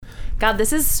God,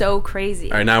 this is so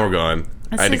crazy. All right, now we're going.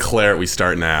 I declare we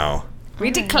start now.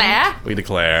 We declare. We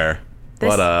declare.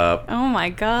 What up? Oh my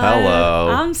God. Hello.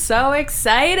 I'm so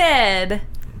excited.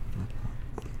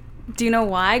 Do you know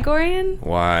why, Gorian?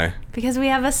 Why? Because we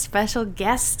have a special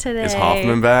guest today. Is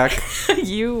Hoffman back?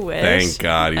 You wish. Thank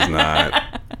God he's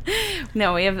not.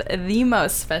 No, we have the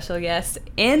most special guest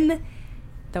in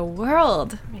the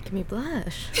world. Making me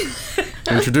blush.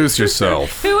 Introduce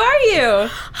yourself. Who are you?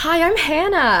 Hi, I'm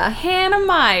Hannah. Hannah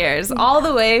Myers, all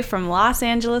the way from Los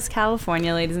Angeles,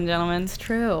 California, ladies and gentlemen. It's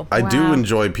true. I do Wow.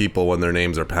 enjoy people when their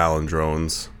names are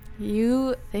palindromes.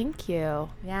 Thank you.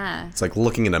 Yeah. It's like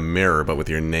looking in a mirror, but with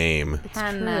your name.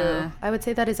 Hannah. I would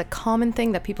say that is a common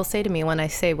thing that people say to me when I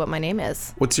say what my name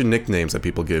is. What's your nicknames that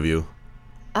people give you?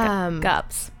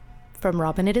 Gups. From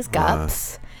Robin, it is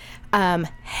Gups.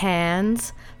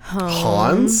 Hands.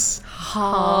 Hans?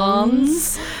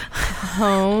 Hones.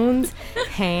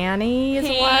 Hanny is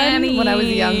Hanny. one. When I was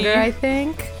younger, I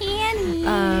think. Hanny.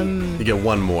 You get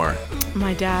one more.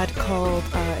 My dad called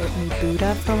me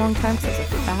Buddha for a long time because I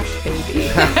was a fat baby.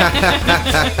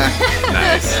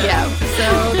 Nice. Yeah,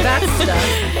 so that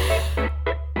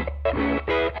stuff.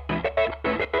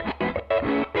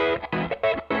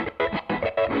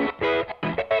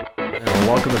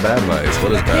 Welcome to Bad Vice.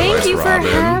 What is Bad Thank Vice, you for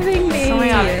Robin? having me. Oh my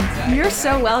God. You're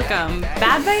so welcome.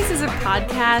 Bad Vice is a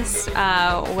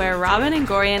podcast where Robin and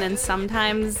Gorian and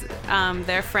sometimes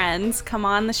their friends come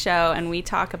on the show and we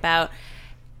talk about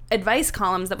advice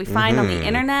columns that we find on the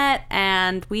internet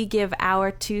and we give our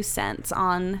 2 cents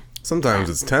on. Sometimes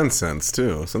it's 10 cents,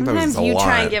 too. Sometimes it's a you lot.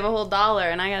 try and give a whole $1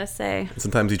 and I gotta say.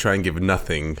 Sometimes you try and give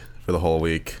nothing for the whole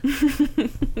week.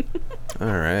 All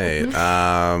right.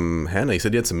 Hannah, you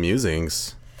said you had some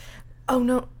musings. Oh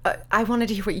no, I wanted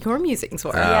to hear what your musings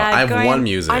were. Yeah, I have going- one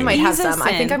musing. I might have Ease us some.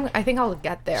 I in. think I'll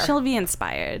get there. She'll be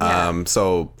inspired.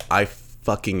 So I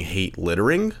fucking hate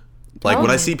littering. Like when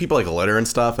I see people like litter and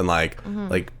stuff and like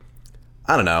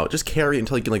I don't know, just carry it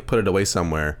until you can like put it away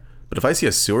somewhere. But if I see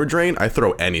a sewer drain, I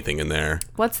throw anything in there.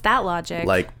 What's that logic?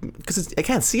 Like, because I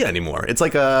can't see it anymore. It's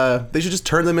like they should just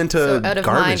turn them into So out of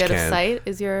garbage mind, out of can. sight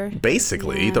is your.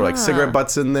 Basically, you throw like cigarette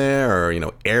butts in there, or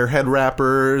airhead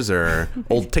wrappers, or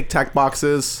old Tic Tac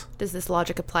boxes. Does this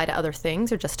logic apply to other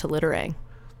things or just to littering?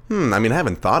 I mean, I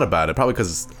haven't thought about it. Probably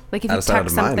because Like if you tuck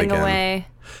something away.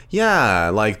 Yeah,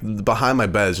 like behind my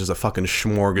bed is just a fucking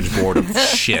smorgasbord of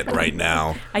shit right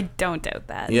now. I don't doubt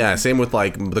that. Yeah, same with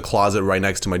like the closet right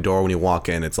next to my door when you walk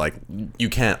in. It's like you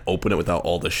can't open it without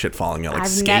all the shit falling out, like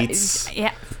skates.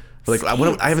 Yeah. Like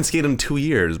I haven't skated in 2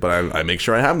 years, but I make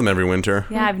sure I have them every winter.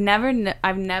 Yeah, I've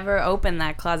never opened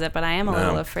that closet, but I am a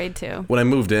little afraid to. When I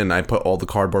moved in, I put all the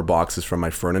cardboard boxes from my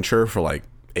furniture for like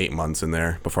 8 months in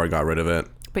there before I got rid of it.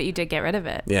 But you did get rid of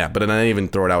it. Yeah, but then I didn't even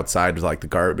throw it outside with like the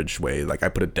garbage way. Like I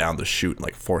put it down the chute and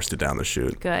like forced it down the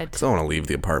chute. Good. Because I don't want to leave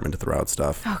the apartment to throw out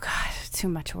stuff. Oh God, too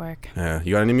much work. Yeah,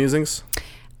 you got any musings?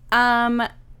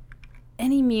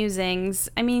 Any musings?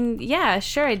 I mean, yeah,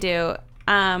 sure I do.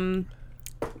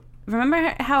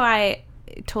 Remember how I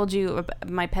told you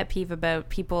my pet peeve about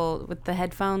people with the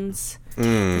headphones?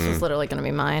 This was literally going to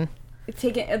be mine. Don't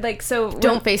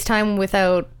FaceTime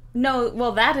without. No,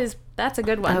 well that's a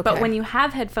good one. Okay. But when you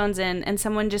have headphones in and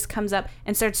someone just comes up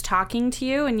and starts talking to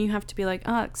you and you have to be like,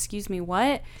 "Oh, excuse me,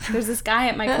 what?" There's this guy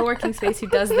at my co-working space who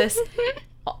does this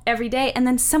every day, and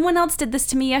then someone else did this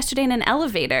to me yesterday in an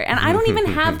elevator, and I don't even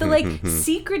have the like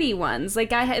secrety ones. Like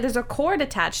there's a cord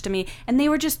attached to me, and they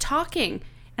were just talking.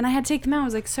 And I had to take them out. I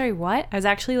was like, sorry, what? I was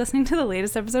actually listening to the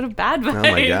latest episode of Bad Vice. Oh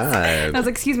my God. And I was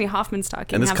like, excuse me, Hoffman's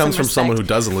talking. And this Have comes some from someone who respect.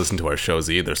 doesn't listen to our shows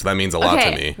either, so that means a lot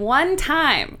to me. One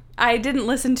time I didn't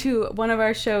listen to one of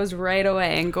our shows right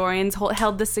away, and Gorian's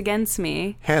held this against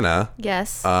me. Hannah,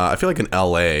 Yes. I feel like in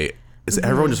LA, is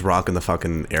everyone just rocking the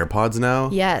fucking AirPods now?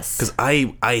 Yes. Because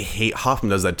I hate, Hoffman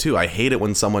does that too. I hate it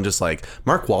when someone just like,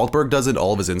 Mark Wahlberg does it in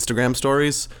all of his Instagram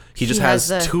stories. He just has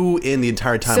has 2 in the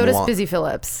entire time. So does Busy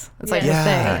Phillips. It's like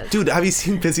Yeah. the thing. Dude, have you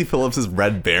seen Busy Phillips'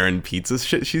 Red Baron pizza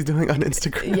shit she's doing on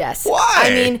Instagram? Yes. Why? I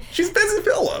mean, she's Busy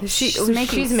Phillips. She's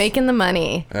making- making the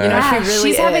money. Yeah, She really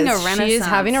she's having a is. She is renaissance.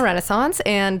 having a renaissance,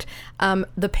 and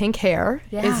the pink hair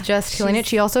is just killing it.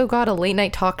 She also got a late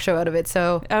night talk show out of it.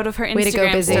 So Out of her Instagram way to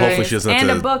go, Busy. Well, hopefully she doesn't have and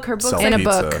to a book. Her book's sell And a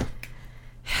pizza. book.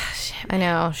 I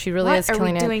know she really What is are we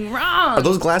killing it. doing wrong? Are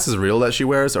those glasses real that she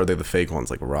wears, or are they the fake ones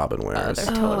like Robin wears?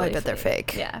 they're Oh, totally I bet they're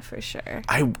fake. Yeah, for sure.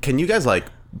 Can you guys like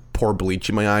pour bleach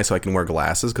in my eye so I can wear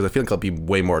glasses? Because I feel like I'll be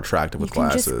way more attractive with You can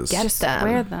glasses. just get them.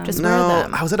 wear them. Just No, wear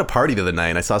them. I was at a party the other night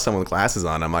and I saw someone with glasses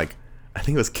on. I'm like, I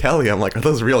think it was Kelly. I'm like, are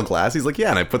those real glasses? He's like, yeah.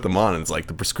 And I put them on and it's like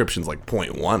the prescription's like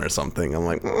 0.1 or something. I'm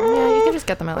like, Yeah, you can just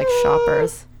get them at like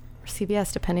Shoppers or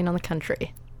CVS, depending on the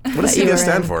country. what does that you CVS were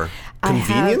stand in. for?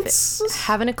 Convenience?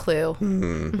 Haven't a clue.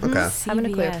 Okay. Haven't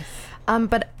a clue. CVS.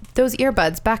 But those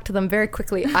earbuds, back to them very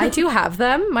quickly. I do have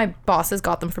them. My bosses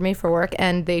got them for me for work,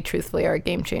 and they truthfully are a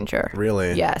game changer.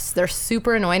 Really? Yes, they're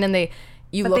super annoying, and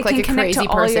you But look they like can a connect crazy to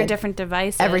all person. your different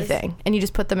devices. Everything, and you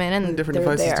just put them in, and How many different they're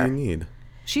devices there. do you need?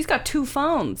 She's got 2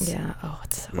 phones. Yeah. Oh,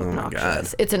 it's so Oh my obnoxious.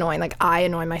 God. It's annoying. Like I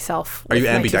annoy myself. Are you with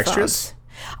my 2 ambidextrous?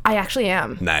 phones. I actually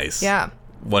am. Nice. Yeah.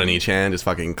 One in each hand, just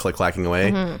fucking click-clacking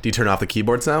away. Do you turn off the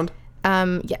keyboard sound?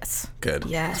 Yes. Good.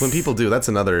 Yes. So when people do, that's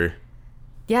another...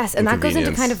 Yes, and that goes into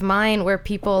Inconvenience. kind of mine where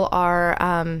people are.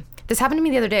 This happened to me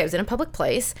the other day. I was in a public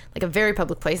place, like a very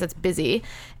public place that's busy,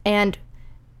 and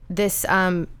this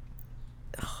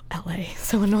LA,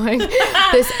 so annoying.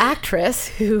 This actress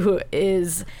who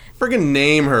is Friggin'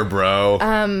 name her, bro.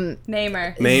 Name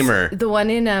her. Name her. the one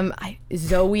in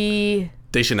Zoe.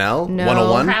 Deschanel? No.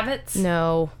 101? Kravitz.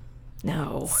 No.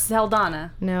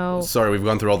 Saldana. No. Sorry, we've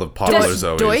gone through all the popular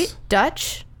Zoes.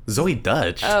 Dutch. Zoe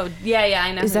Dutch? Oh, yeah,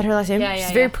 I know. Is that her last name? Yeah,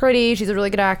 She's very pretty. She's a really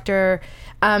good actor.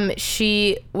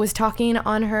 She was talking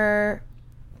on her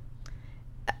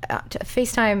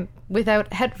FaceTime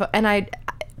without headphones, and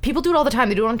people do it all the time.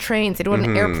 They do it on trains. They do it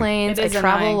on airplanes. It I is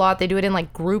travel annoying. a lot. They do it in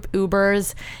like group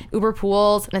Ubers, Uber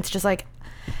pools, and it's just like,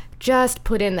 just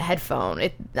put in the headphone.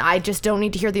 I just don't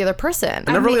need to hear the other person.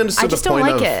 I never really understood I just the don't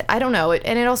point like of- it. I don't know.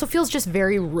 And it also feels just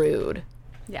very rude.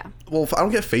 Yeah. Well, I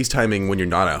don't get FaceTiming when you're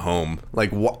not at home.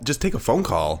 Like, what? Just take a phone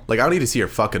call. Like, I don't need to see your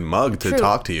fucking mug to True.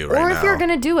 talk to you right now. Or if you're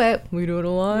gonna do it, we do it a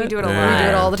lot. We do it a We lot. do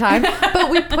it all the time. But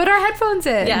we put our headphones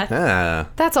in. Yeah. Yeah.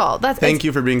 That's all. Thank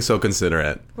you for being so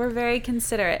considerate. We're very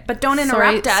considerate. But don't Sorry,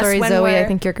 interrupt us sorry, when Zoe. we're... I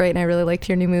think you're great, and I really liked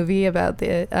your new movie about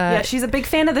the Yeah, she's a big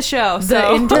fan of the show. the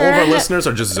So intern. All of our listeners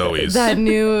are just Zoes. that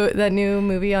new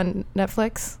movie on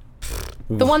Netflix.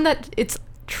 The one that it's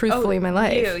truthfully my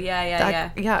life. You, yeah.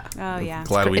 Yeah. Oh, yeah.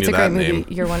 Glad we It's knew a great that movie. name.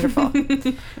 You're wonderful. All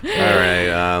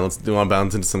right, do you want to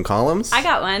bounce into some columns? I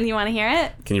got one. You want to hear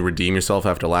it? Can you redeem yourself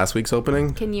after last week's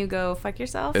opening? Can you go fuck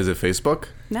yourself? Is it Facebook?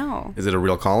 No. Is it a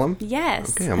real column? Yes.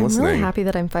 Okay, I'm I'm listening. really happy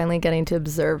that I'm finally getting to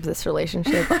observe this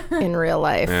relationship in real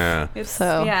life. Yeah. It's,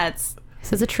 So- it's...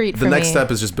 This is a treat for The me. next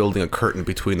step is just building a curtain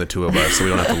between the two of us so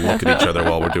we don't have to look at each other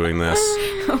while we're doing this.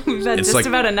 We've had It's just like-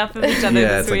 about enough of each other Yeah,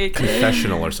 this it's like week.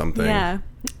 confessional or something. Yeah.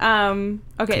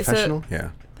 Okay, Confessional? so Yeah.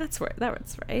 that's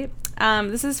right.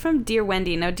 This is from Dear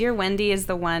Wendy. Now, Dear Wendy is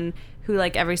the one who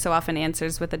like every so often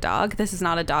answers with a dog. This is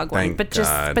not a dog one, Thank but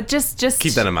God. just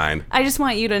Keep that in mind. I just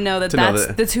want you to know that To know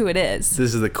that's who it is.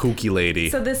 This is the kooky lady.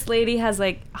 So this lady has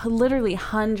like literally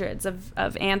hundreds of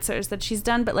answers that she's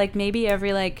done, but like maybe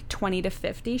every like 20 to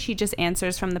 50, she just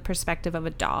answers from the perspective of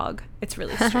a dog. It's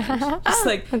really strange. Just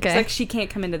like, Okay. it's like she can't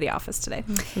come into the office today.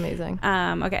 It's amazing.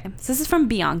 Okay, so this is from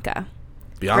Bianca.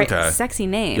 Bianca. Great, sexy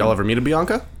name. Y'all ever meet a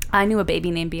Bianca? I knew a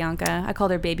baby named Bianca. I called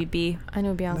her Baby B. I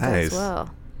know Bianca Nice. as well.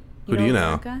 Who do you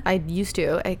know? Bianca? I used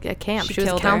to at camp. She She was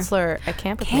a killed her. counselor at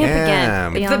camp. With Camp me.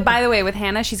 Camp. again. Bianca. By the way, with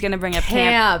Hannah, she's gonna bring up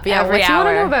Camp. Yeah. every What you want to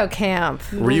hour. know about camp?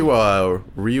 Were you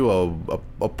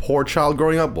a poor child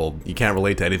growing up? Well, you can't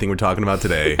relate to anything we're talking about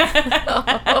today.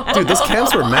 Dude, those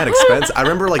camps were mad expensive. I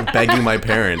remember like begging my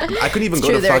parent. I couldn't even go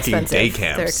True, to they're fucking expensive. day They're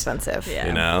camps. expensive. Yeah.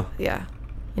 You know? Yeah.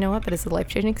 You know what? But it's a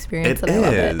life-changing experience, It and I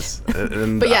love is. it.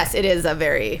 And, But yes, it is a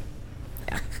very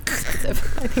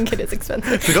expensive. I think it is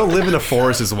expensive. to go live in a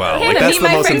forest as well. Like Hannah, that's meet the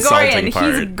my most friend insulting Gorian.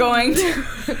 part. He's going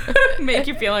to make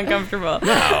you feel uncomfortable.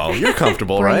 No, you're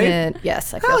comfortable, right? Brilliant.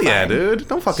 Yes, I feel Hell yeah, fine. dude.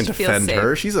 Don't fucking She feels defend safe.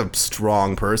 her. She's a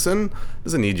strong person.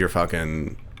 Doesn't need your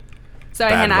fucking... Sorry,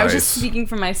 Bad Hannah. I was just advice. speaking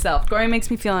for myself. Gorian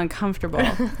makes me feel uncomfortable.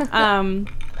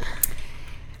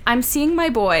 I'm seeing my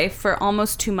boy for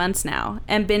almost 2 months now,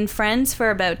 and been friends for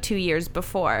about 2 years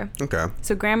before. Okay.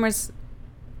 So grammar's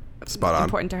Spot on.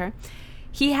 important to her.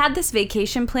 He had this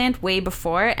vacation planned way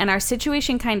before, and our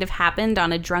situation kind of happened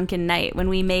on a drunken night when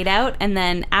we made out, and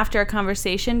then after a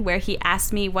conversation where he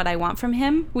asked me what I want from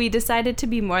him, we decided to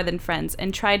be more than friends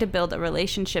and try to build a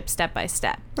relationship step by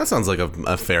step. That sounds like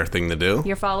a fair thing to do.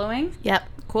 You're following? Yep.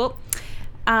 Cool.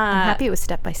 I'm happy it was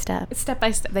step by step. Step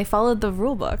by step. They followed the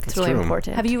rule book. It's really true.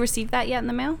 important. Have you received that yet in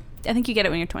the mail? I think you get it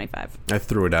when you're 25. I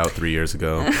threw it out 3 years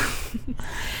ago.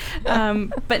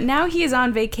 But now he is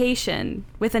on vacation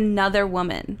with another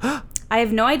woman. I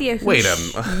have no idea who Wait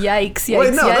Yikes! Yikes!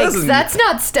 Wait, no, that yikes! doesn't- That's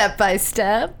not step by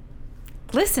step.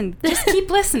 Listen, just keep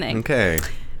listening. Okay.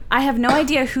 I have no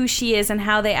idea who she is and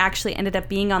how they actually ended up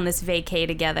being on this vacay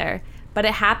together. But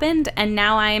it happened, and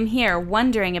now I am here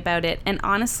wondering about it, and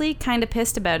honestly, kind of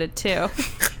pissed about it too.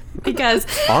 Because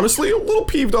Honestly, a little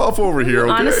peeved off over here, okay?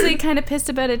 honestly, kind of pissed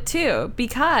about it too.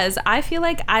 Because I feel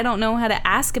like I don't know how to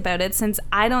ask about it since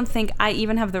I don't think I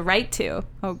even have the right to.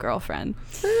 Oh, girlfriend.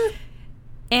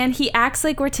 And he acts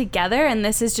like we're together and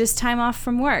this is just time off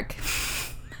from work.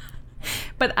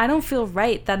 But I don't feel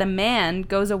right that a man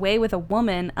goes away with a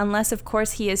woman unless, of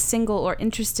course, he is single or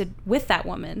interested with that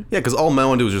woman. Yeah, because all men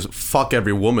want to do is just fuck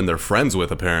every woman they're friends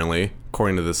with, apparently,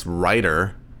 according to this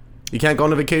writer. You can't go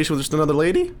on a vacation with just another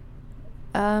lady?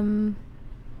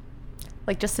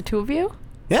 Like just the two of you?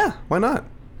 Yeah, why not?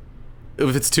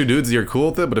 If it's two dudes, you're cool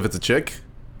with it, but if it's a chick,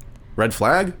 red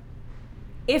flag?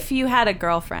 If you had a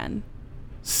girlfriend.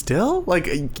 Still? Like,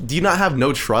 do you not have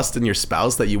no trust in your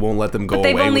spouse that you won't let them go But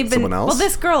they've away only with been. someone else? Well,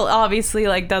 this girl obviously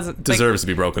like doesn't deserves to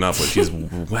be broken up with. She's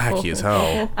wacky as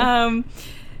hell.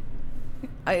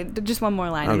 Just one more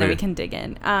line and then we can dig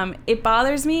in. It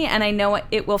bothers me, and I know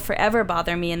it will forever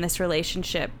bother me in this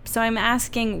relationship. So I'm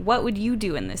asking, what would you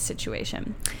do in this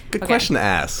situation? Good question to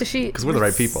ask. Does she- Because we're the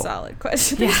right people. Solid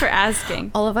question. Thanks for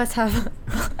asking. All of us have.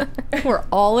 We're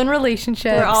all in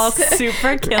relationships. We're all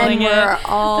super killing and we're it.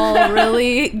 all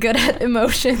really good at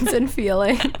emotions and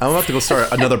feeling. I'm about to go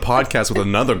start another podcast with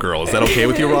another girl. Is that okay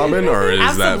with you, Robin? Or is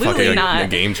that Absolutely fucking not. a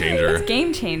game changer? It's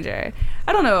game changer.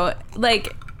 I don't know.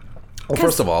 Like, Well,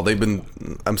 first of all, they've been...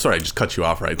 I'm sorry, I just cut you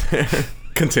off right there.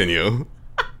 Continue.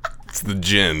 It's the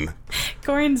gin.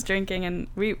 Corian's drinking, and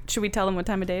should we tell him what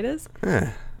time of day it is?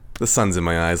 The sun's in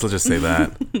my eyes. Let's just say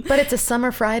that. But it's a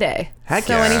summer Friday. Heck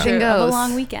so yeah. anything Of goes. a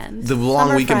long weekend. The long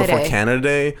Summer weekend before Friday. Canada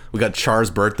Day. We got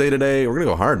Char's birthday today. We're going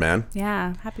to go hard, man.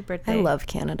 Yeah. Happy birthday. I love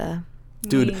Canada.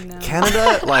 Dude, We know.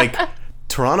 Canada, like,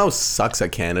 Toronto sucks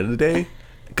at Canada Day.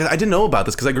 'Cause I didn't know about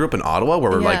this because I grew up in Ottawa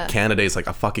where Yeah. like Canada Day is like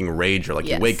a fucking rager. Like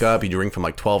Yes. you wake up, you drink from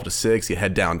like 12 to 6, you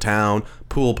head downtown,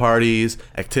 pool parties,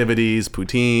 activities,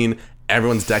 poutine,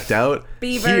 everyone's decked out.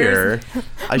 Beavers. Here,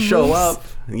 I show Moose. up.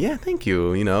 Yeah, thank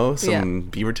you. You know, some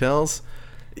beaver tails.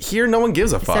 Here, no one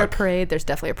gives a Is there a fuck. parade? There's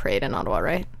definitely a parade in Ottawa,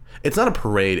 right? It's not a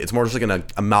parade. It's more just like an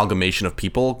amalgamation of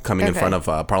people coming in Okay. front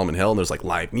of Parliament Hill. And there's like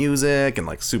live music and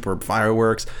like super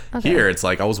fireworks. Here, it's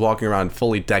like I was walking around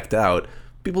fully decked out.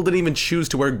 People didn't even choose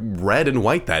to wear red and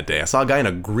white that day. I saw a guy in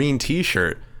a green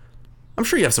t-shirt. I'm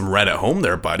sure you have some red at home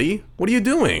there, buddy. What are you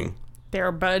doing?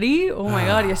 There, buddy. Oh my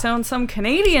God, you sound some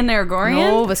Canadian there, Gorian.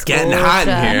 Nova Getting hot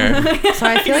in Scotia. here. So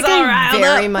I feel like He's all I riled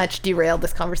very up. much derailed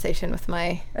this conversation with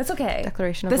my That's okay.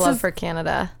 declaration of This love is- for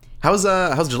Canada. How's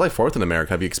July 4th in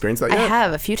America? Have you experienced that I yet?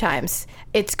 have a few times.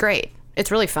 It's great. It's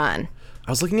really fun.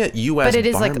 I was looking at U.S. But it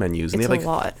is bar like- menus, and they it's have a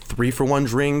like lot. 3-for-1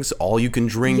 drinks, all you can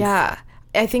drink. Yeah.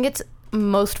 I think it's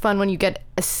most fun when you get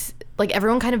like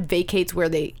everyone kind of vacates where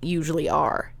they usually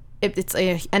are.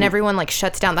 And everyone like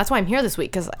shuts down. That's why I'm here this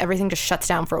week, because everything just shuts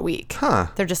down for a week. Huh.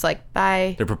 They're just like,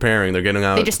 bye. They're preparing. They're getting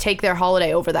out. They just take their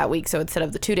holiday over that week. So instead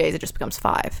of the 2 days, it just becomes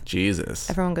 5. Jesus.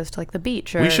 Everyone goes to like the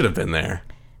beach. Or We should have been there.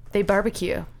 They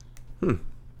barbecue.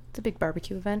 It's a big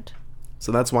barbecue event.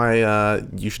 So that's why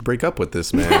you should break up with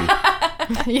this man.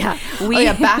 Yeah.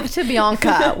 Back to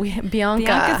Bianca. Bianca.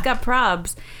 Bianca's got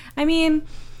probs. I mean,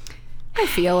 I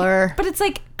feel her. but it's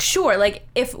like, sure, like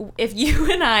if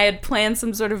you and I had planned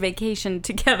some sort of vacation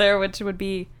together, which would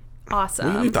be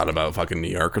awesome. We thought about fucking New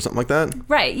York or something like that.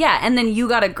 Right, yeah. And then you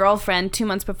got a girlfriend 2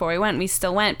 months before we went. We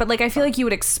still went. But like, I feel like you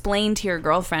would explain to your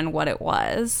girlfriend what it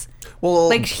was. Well,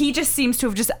 Like, he just seems to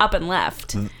have just up and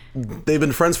left. they've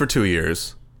been friends for 2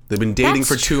 years. They've been dating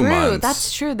for 2 months.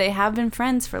 That's true. They have been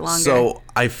friends for longer. So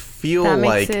I feel That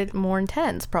like, makes it more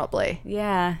intense, probably.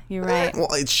 yeah, you're right. well,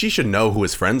 she should know who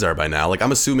his friends are by now. Like,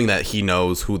 I'm assuming that he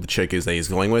knows who the chick is that he's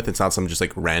going with. It's not some just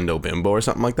like rando bimbo or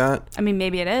something like that. I mean,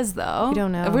 maybe it is though. We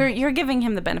don't know. You're giving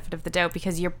him the benefit of the doubt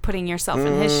because you're putting yourself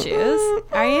in his shoes.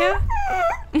 Are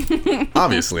you?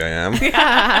 Obviously, I am. What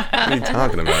are you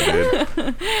talking about,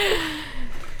 dude?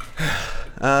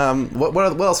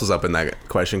 What else was up in that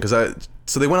question?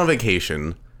 So they went on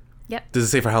vacation. Yep. Does it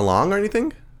say for how long or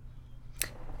anything?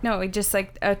 No, just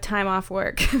like a time off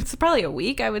work. It's probably a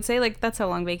week, I would say. Like that's how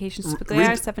long vacations typically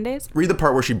read- are. 7 days. Read the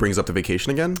part where she brings up the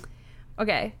vacation again.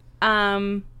 Okay.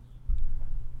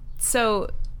 So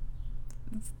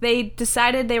they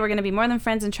decided they were going to be more than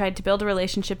friends and tried to build a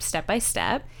relationship step by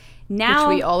step. Now,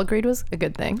 Which we all agreed was a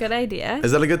good thing. good idea.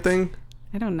 Is that a good thing?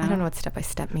 I don't know. I don't know what step by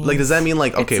step means. Like, does that mean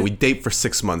like, okay, It's- we date for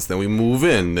 6 months, then we move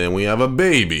in, then we have a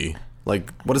baby?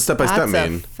 Like, what does step by step That's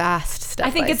mean? a fast step.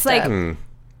 I think by it's like- step.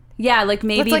 Yeah, like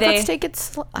maybe let's take it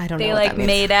slow. I don't know. they what like that means.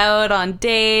 made out on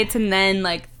dates, and then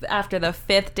like after the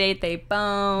 5th date they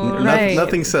boned. Right.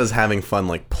 Nothing says having fun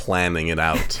like planning it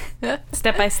out.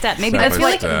 Step by step. Maybe Step that's by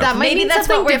what. step. that might Maybe mean that's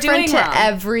something what we're different doing to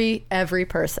wrong. every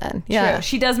person. Yeah. True.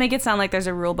 She does make it sound like there's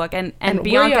a rule book, and And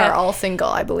Bianca. we are all single,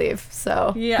 I believe.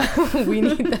 So yeah. we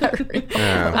need that.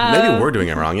 Yeah, maybe we're doing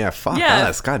it wrong. Yeah, fuck yeah.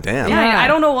 us. God damn. Yeah, I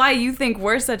don't know why you think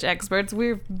we're such experts.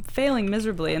 We're failing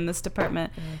miserably in this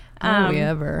department. we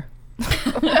ever?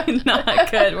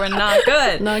 Not good. We're not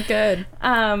good. Not good.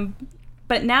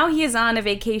 But now he is on a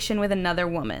vacation with another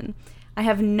woman. I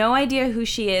have no idea who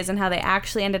she is and how they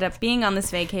actually ended up being on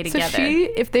this vacay together. So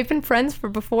if they've been friends for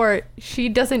before, she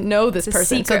doesn't know this It's a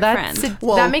person. secret friend.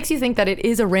 That makes you think that it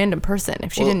is a random person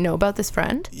if she didn't know about this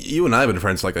friend. You and I have been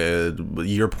friends for like a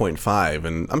year 0.5,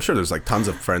 and I'm sure there's like tons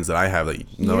of friends that I have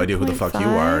that no Year idea who the fuck you 0.5?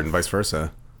 are, and vice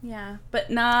versa. Yeah,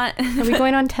 but not. Are we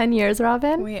going on 10 years,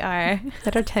 Robin? We are.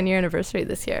 At our 10-year anniversary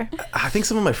this year. I think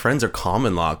some of my friends are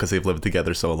common law because they've lived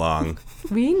together so long.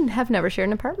 We have never shared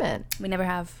an apartment. We never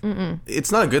have.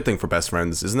 It's not a good thing for best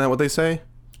friends, isn't that what they say?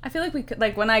 I feel like we could,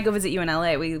 like when I go visit you in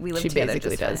LA, we live She together.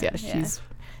 basically just does, fine. yeah.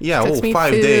 Yeah, Cooks me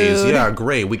 5 days. food. Yeah,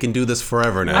 great. We can do this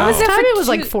forever now. Last time it was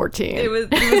like two- 14. It was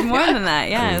more than that.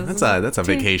 Yeah. It was, That's a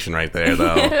vacation right there,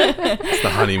 though. It's the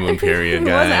honeymoon period,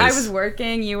 it wasn't- guys. I was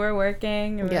working. You were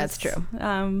working. Yeah, it's true.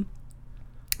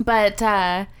 But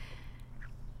I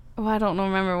don't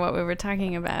remember what we were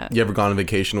talking about. You ever gone on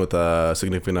vacation with a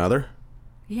significant other?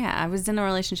 Yeah, I was in a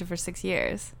relationship for 6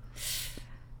 years.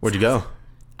 Where'd you go?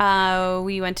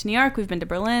 We went to New York. We've been to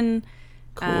Berlin.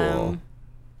 Cool.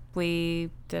 We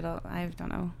did. I don't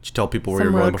know. Did you tell people where Some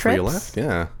you were going road before you trips? left?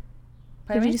 Yeah.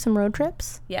 Did you do some road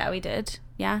trips? Yeah, we did.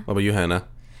 Yeah. What about you, Hannah?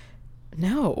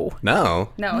 No. No.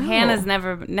 No, Hannah's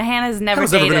never Hannah's dated. never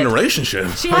been in a relationship.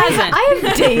 She hasn't. I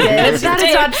have dated. That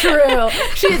is not true.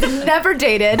 She has never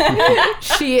dated.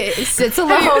 She sits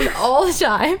alone all the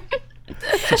time.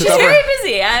 She's very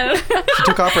busy. She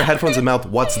took off her headphones and mouthed,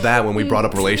 "What's that?" when we brought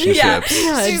up relationships.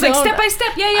 Yeah, She's like step by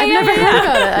step. Yeah, I've never heard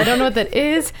about it. I don't know what that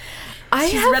is.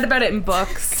 She's read about it in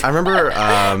books. I remember.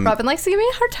 Robin likes to give me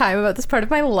a hard time about this part of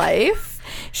my life.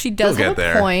 She does We'll have get a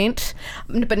there. point.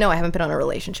 But no, I haven't been on a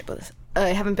relationship with this. I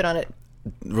haven't been on a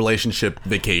relationship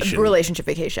vacation. relationship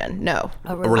vacation. No.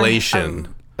 A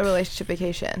relation. A relationship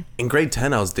vacation. In grade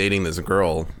 10, I was dating this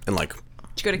girl in like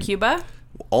Did you go to Cuba?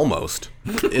 almost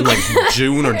in like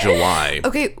June or July.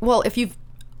 Okay, well,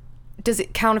 does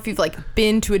it count if you've like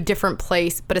been to a different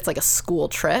place, but it's like a school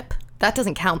trip? That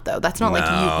doesn't count though. That's not like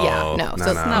you. Yeah, no. No, So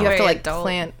no. you Not have to very like adult.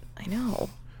 plan. I know.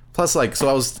 Plus, like, so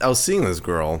I was seeing this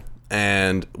girl,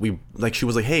 and she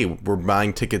was like, "Hey, we're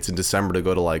buying tickets in December to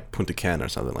go to like Punta Cana or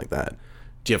something like that.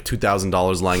 Do you have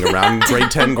 $2,000 lying around, grade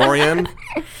 10 Gorian?"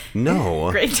 No.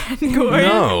 Grade 10 Gorian.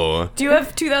 No. Do you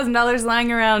have $2,000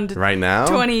 lying around Right now?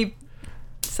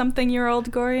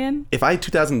 20-something-year-old Gorian? If I had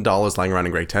 $2,000 lying around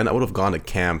in grade 10, I would have gone to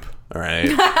camp. All right.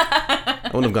 I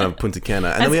wouldn't have gone to Punta Cana.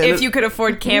 And As then we if ended- you could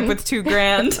afford camp with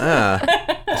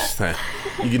 $2,000.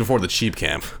 You can afford the cheap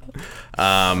camp.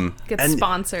 Get and-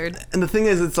 sponsored. And the thing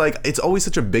is, it's like, it's always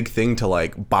such a big thing to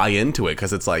like buy into it,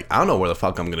 because it's like, I don't know where the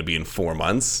fuck I'm going to be in 4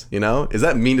 months, you know? Is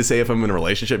that mean to say if I'm in a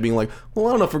relationship being like, well, I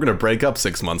don't know if we're going to break up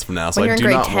 6 months from now, so When you're I in do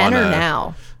grade not 10 want to. or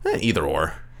now? Either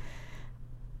or.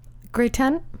 Grade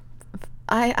 10?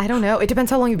 I don't know. It depends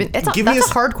how long you've been. That's Give me a a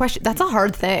hard question. That's a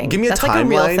hard thing. Give me a That's like a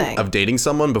real timeline thing. of dating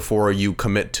someone before you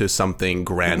commit to something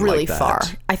grand really like that. far.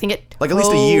 I think it Like at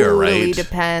least a year, totally right?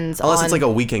 depends Unless on. it's like a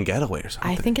weekend getaway or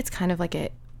something. I think it's kind of like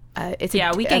it's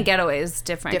Yeah, a weekend getaway is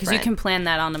different because you different. can plan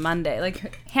that on a Monday.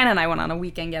 Like Hannah and I went on a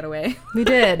weekend getaway. We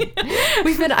did.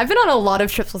 I've been on a lot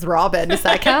of trips with Robin. Does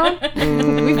that count?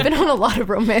 We've been on a lot of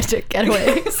romantic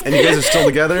getaways. And you guys are still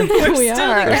together? We still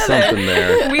are. There's something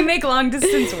there. We make long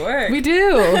distance work. We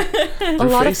do. A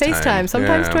lot of FaceTime. FaceTime.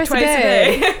 Sometimes Yeah. twice a Twice a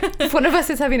day. day. If one of us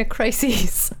is having a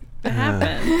crisis. It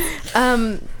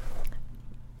happens.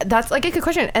 That's like a good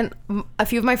question. And a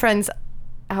few of my friends,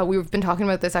 we've been talking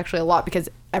about this actually a lot because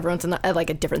everyone's in at like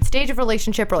a different stage of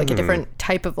relationship or like a different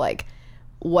type of like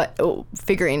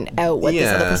figuring out what this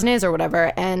other Yeah. person is or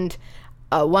whatever. And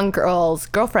one girl's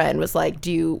girlfriend was like,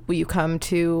 will you come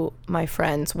to my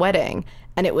friend's wedding?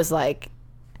 And it was like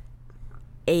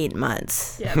 8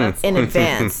 months Yeah, that's in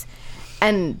advance.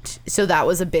 And so that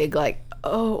was a big like,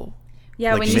 oh,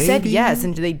 yeah. Like When she you said Maybe. yes,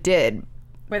 and they did.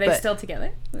 were they but- still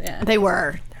together? Yeah. They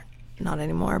were. Not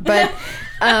anymore, but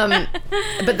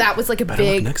that was like a Better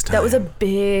luck big next that was a time.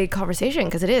 big conversation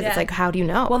because it is. Yeah. It's like, how do you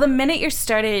know? Well, the minute you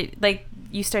start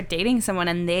dating someone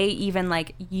and they even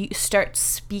like you start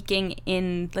speaking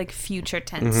in like future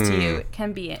tense to you, it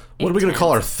can be What are we going to call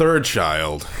our intense. third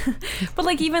child? But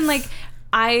like even like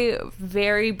I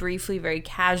very briefly, very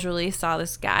casually saw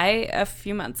this guy a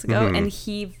few months ago, and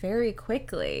he very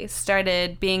quickly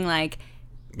started being like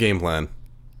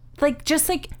just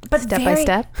like but Step by very-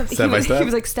 step? but Step by he step?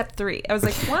 was like step 3. I was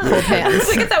like, wow. hands. I was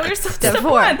like, I thought we were still Step step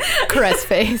 4, 1. caress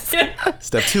face.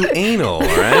 Step 2, anal, all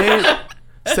right?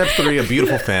 Step 3, a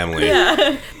beautiful family.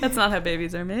 Yeah, that's not how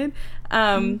babies are made.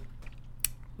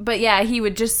 But yeah, he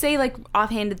would just say like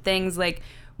offhanded things like,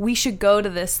 we should go to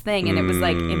this thing, and it was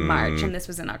like in March, and this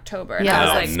was in October. And Yeah. I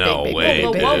was Oh, like, no big, way,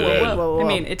 whoa, dude. whoa, whoa, whoa, Whoa, whoa. I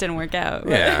mean, it didn't work out.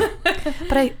 Yeah.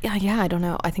 But I don't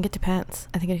know. I think it depends.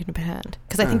 I think it can depend.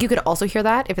 Because I think you could also hear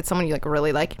that if it's someone you like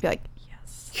really like. You'd be like,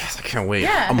 Yes, I can't wait.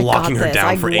 Yeah. I'm I locking got her this. down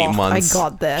I for 8 got- months. I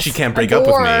got this. She can't break up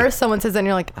with me. Or someone says that and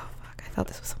you're like, oh fuck, I thought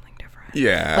this was something different.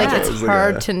 Yeah. Like I it's was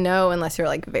hard to know unless you're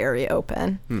like very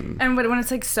open. And when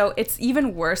it's like so, it's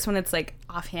even worse when it's like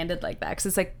offhanded like that, because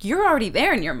it's like you're already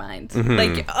there in your mind.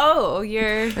 Like, oh,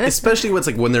 you're. Especially when it's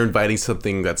like when they're inviting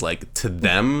something that's like to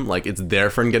them, like it's their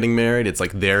friend getting married, it's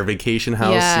like their vacation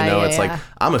house, Yeah, you know, yeah, it's yeah. like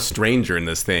I'm a stranger in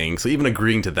this thing. So even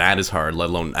agreeing to that is hard, let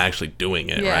alone actually doing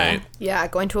it, Yeah. right? Yeah,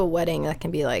 going to a wedding that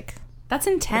can be like That's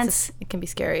intense. it can be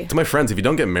scary. To my friends, if you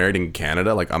don't get married in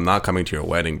Canada, like I'm not coming to your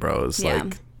wedding, bros. Yeah.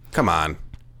 Like, come on.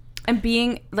 And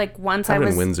being like once Have I it in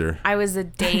was Windsor. I was a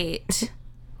date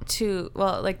to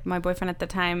like my boyfriend at the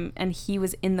time, and he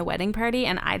was in the wedding party,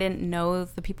 and I didn't know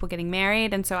the people getting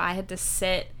married, and so I had to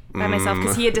sit by myself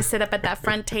because he had to sit up at that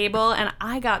front table, and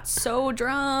I got so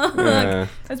drunk. Yeah.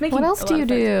 I was making What else a do lot you of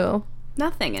friends. do?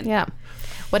 Nothing. And Yeah.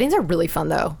 Weddings are really fun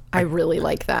though. I really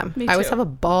like them. Me I always too. have a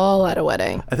ball at a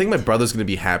wedding. I think my brother's gonna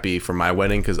be happy for my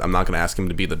wedding because I'm not gonna ask him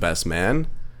to be the best man.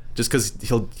 Just because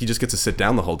he just gets to sit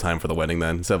down the whole time for the wedding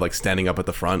then, instead of like standing up at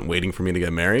the front waiting for me to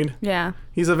get married. yeah,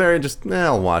 He's a very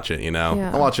I'll watch it, you know.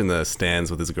 Yeah. I'll watch in the stands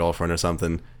with his girlfriend or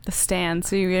something. the stand.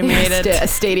 So you get married at A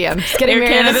stadium. Just getting Air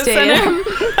married at a Canada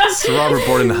stadium. So Robert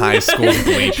Borden High School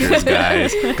bleachers,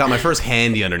 guys. Got my first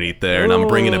handy underneath there, and I'm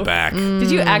bringing it back.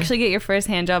 Did you actually get your first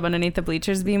hand job underneath the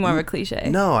bleachers? Be more of a cliche.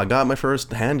 No, I got my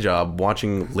first hand job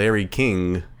watching Larry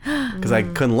King because I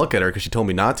couldn't look at her because she told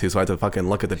me not to, so I had to fucking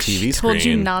look at the TV screen. Told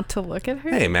you not to look at her.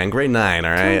 Hey, man, grade 9,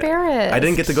 all right? Embarrassed. I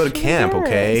didn't get to go to camp,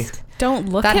 okay? Embarrassed. Don't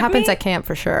look That at happens me. at camp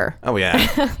for sure. Oh, yeah.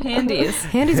 Handies.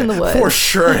 Handy's in the woods. For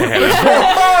sure, Hannah.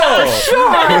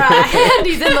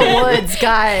 Handy's in the woods,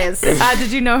 guys.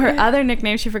 Did you know her other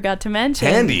nickname she forgot to mention?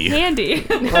 Handy. Handy.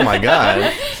 Oh, my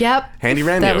God. Yep. Handy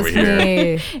Randy That over was here.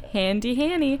 me. Handy,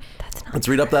 handy. Let's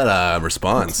read up that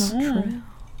response.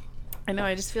 I know.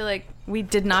 I just feel like we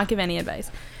did not give any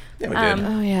advice. Yeah, we did.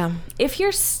 Oh yeah. If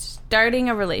you're starting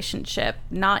a relationship,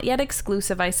 not yet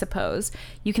exclusive, I suppose,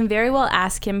 you can very well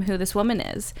ask him who this woman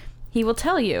is. He will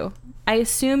tell you. I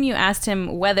assume you asked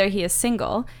him whether he is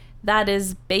single. That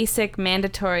is basic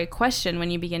mandatory question when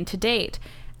you begin to date.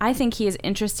 I think he is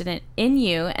interested in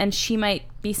you, and she might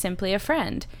be simply a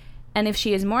friend. And if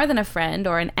she is more than a friend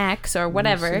or an ex or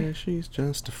whatever, Say she's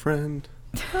just a friend.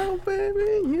 Oh,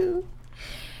 baby, you.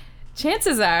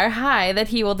 chances are high that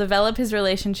he will develop his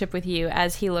relationship with you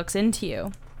as he looks into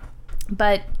you.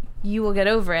 But you will get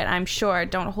over it, I'm sure.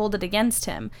 Don't hold it against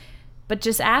him. But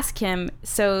just ask him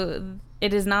so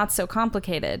it is not so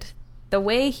complicated. The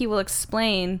way he will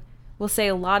explain will say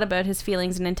a lot about his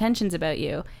feelings and intentions about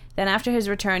you. Then after his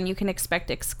return, you can expect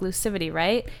exclusivity,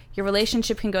 right? Your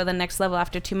relationship can go the next level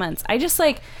after 2 months. I just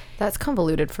like... That's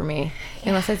convoluted for me.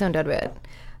 Unless I zoned out of it.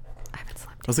 I haven't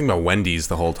slept. I was thinking about Wendy's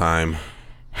the whole time.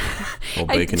 Little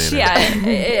bacon in it.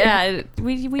 Yeah,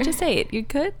 we just ate. You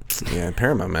could? Yeah,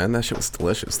 Paramount, man. That shit was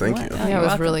delicious. Thank you. Oh, Yeah, you're it was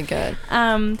welcome. really good.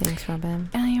 Thanks, Robin.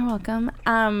 Oh, you're welcome.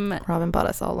 Robin bought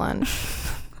us all lunch.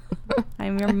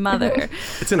 I'm your mother.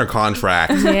 It's in her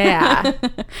contract. Yeah.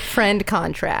 Friend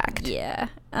contract. Yeah.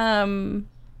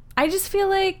 I just feel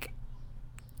like,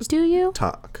 Do you?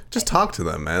 Just talk to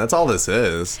them, man. That's all this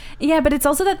is. yeah, but it's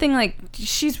also that thing like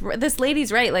this lady's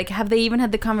right. Like, have they even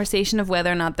had the conversation of whether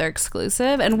or not they're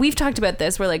exclusive? And we've talked about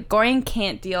this where like Gorian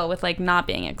can't deal with like not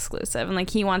being exclusive, and like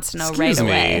he wants to know Excuse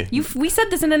right me. away. We said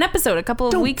this in an episode a couple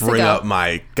of weeks Bring ago. up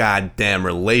my goddamn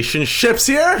relationships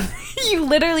here. You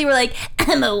literally were like,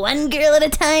 I'm a one girl at a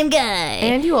time guy.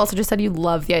 And you also just said you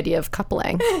love the idea of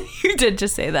coupling. You did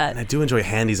just say that. I do enjoy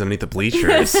handies underneath the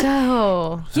bleachers.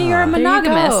 So, Yeah, you're a There you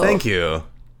monogamous. go. Thank you.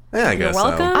 Yeah, I guess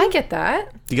welcome. so. I get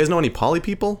that. Do you guys know any poly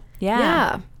people?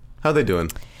 Yeah. How they doing?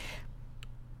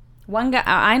 One guy,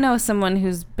 I know someone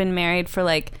who's been married for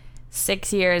like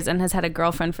 6 years and has had a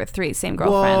girlfriend for 3. Same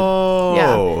girlfriend. Whoa.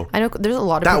 Yeah. I know there's a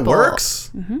lot of That people.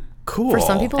 works? Cool. For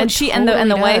some people, And it she and the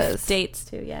totally wife does. dates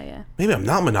too. Yeah. Maybe I'm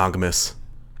not monogamous.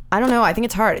 I don't know. I think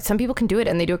it's hard. Some people can do it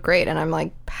and they do it great. And I'm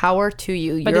like, power to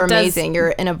you. But You're it does- amazing.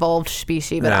 You're an evolved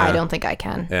species, but Yeah. I don't think I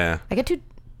can. Yeah. I get too,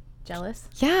 Jealous?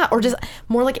 yeah, or just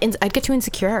more like, I'd get too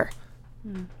insecure.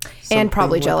 Something And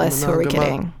probably like a jealous. Who are we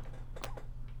monogama.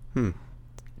 kidding?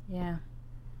 Yeah.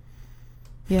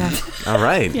 Yeah. All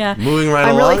right. Yeah. Moving right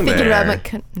I'm along really thinking there.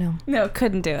 about no. No,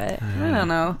 couldn't do it. I don't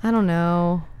know. I don't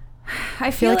know.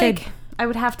 I feel like like I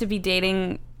would have to be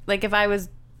dating, like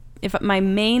if my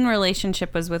main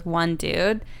relationship was with one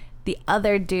dude, the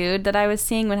other dude that I was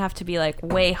seeing would have to be like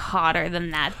way hotter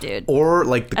than that dude. Or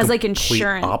like the As, like, complete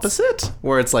insurance. opposite,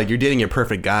 where it's like you're dating your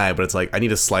perfect guy, but it's like I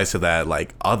need a slice of that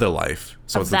like other life.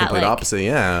 So Of it's the that, complete like- opposite.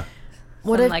 Yeah.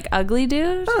 What Some, if like ugly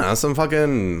dude. I don't know, some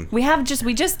fucking.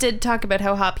 We just did talk about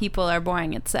how hot people are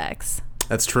boring at sex.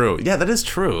 That's true. Yeah, that is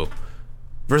true.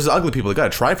 Versus ugly people, they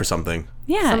gotta try for something.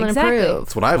 Yeah, someone exactly. to prove?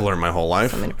 That's what I've learned my whole life.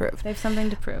 Something to prove. They have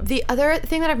something to prove. The other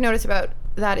thing that I've noticed about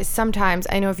that is sometimes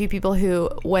I know a few people who,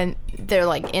 when they're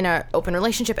like in an open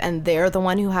relationship and they're the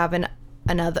one who have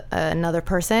another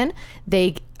person,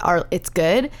 it's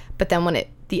good. But then when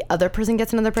the other person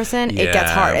gets another person, it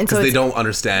gets hard, and because so they it's- don't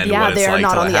understand. Yeah, what it's they're like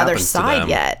not till on it the other happens to side them.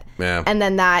 yet. Yeah. And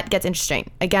then that gets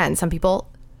interesting. Again, some people,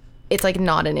 it's like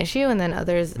not an issue, and then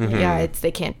others,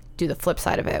 they can't do the flip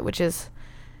side of it, which is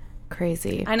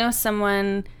crazy. I know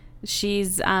someone.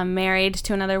 She's married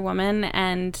to another woman,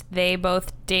 and they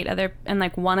both date other. And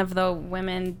like one of the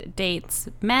women dates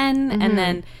men, and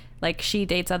then like she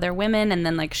dates other women, and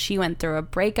then like she went through a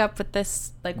breakup with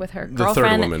this, like with her The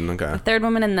girlfriend. third woman, okay. The third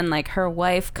woman, and then like her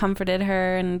wife comforted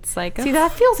her, and it's like See,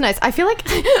 that feels nice. I feel like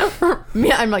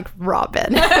me, I'm like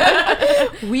Robin.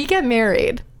 We get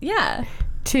married yeah.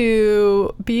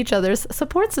 to be each other's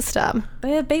support system.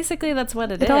 But basically, that's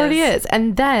what it is. It already is.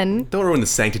 And then Don't ruin the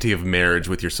sanctity of marriage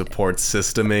with your support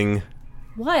systeming.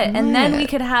 What? And then we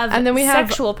could have And then we have-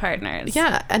 sexual partners.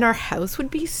 yeah, and our house would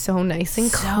be so nice and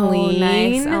So clean.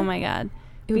 nice. Oh my god.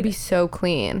 It would be so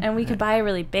clean. And we could buy a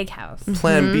really big house.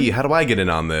 Plan B. How do I get in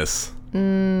on this?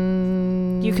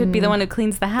 You could be the one who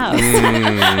cleans the house.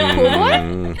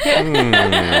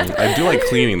 I do like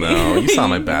cleaning though. You saw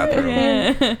my bathroom.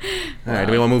 All right,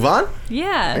 do we want to move on?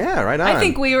 Yeah. Yeah, right on. I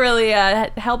think we really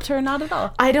helped her. Not at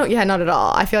all. I don't, not at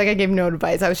all. I feel like I gave no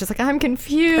advice. I was just like, I'm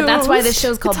confused. But that's why this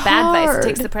show's called It's Bad Advice. It hard.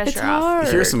 takes the pressure It's off. hard.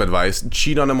 Here's some advice: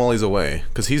 cheat on him while he's away,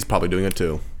 because he's probably doing it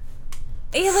too.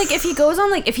 Yeah, like if he goes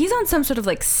on if he's on some sort of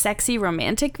like sexy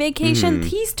romantic vacation,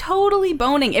 he's totally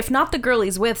boning. If not the girl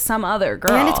he's with, some other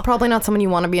girl. And it's probably not someone you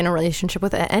want to be in a relationship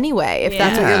with anyway. If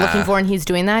that's what you're Yeah. looking for and he's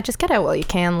doing that, just get out while you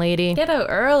can, lady. Get out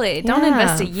early. Don't Yeah.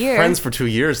 invest a year. Friends for 2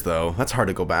 years though. That's hard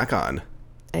to go back on.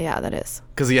 Yeah, that is.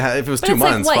 Because if it was But 2 it's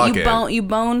months, like what fuck it. you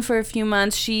bone for a few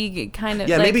months. She kind of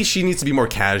Yeah, like, maybe she needs to be more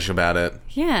casual about it.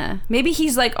 Yeah, maybe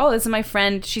he's like, oh, this is my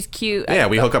friend. She's cute. Yeah,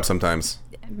 we hook up sometimes.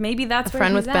 Maybe that's where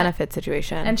Friend he's with at. benefit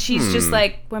situation. And she's just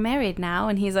like, we're married now,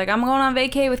 and he's like, I'm going on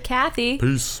vacay with Kathy.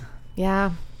 Peace.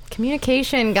 yeah.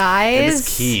 Communication, guys.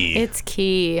 It's key. It's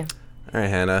key. All right,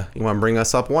 Hannah, you want to bring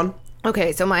us up one?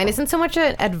 Okay, so mine isn't so much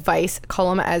an advice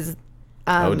column as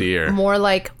Oh dear. more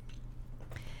like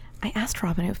I asked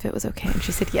Robin if it was okay, and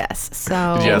she said yes.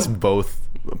 So Did you ask both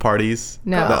parties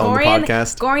No. that own the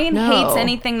podcast? Gorian No. hates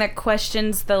anything that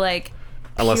questions the like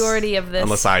purity of this.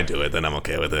 Unless I do it, then I'm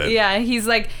okay with it. Yeah, he's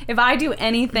like, if I do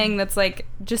anything that's like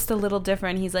just a little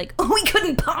different, he's like, oh, we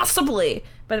couldn't possibly.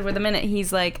 But for the minute,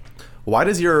 he's like, Why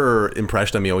does your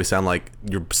impression of me always sound like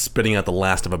you're spitting out the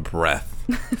last of a breath?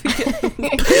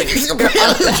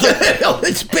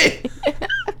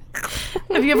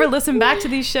 have you ever listened back to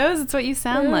these shows? It's what you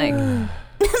sound like.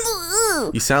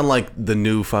 You sound like the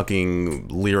new fucking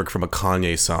lyric from a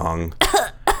Kanye song.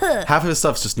 Half of his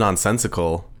stuff's just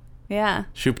nonsensical. Yeah.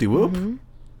 Shoop-de whoop.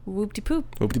 Whoop de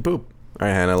poop. Whoop-de poop. All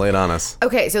right, Hannah, lay it on us.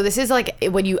 okay, so this is like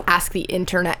when you ask the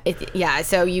internet.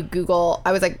 So you Google.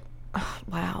 I was like, oh,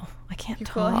 wow, I can't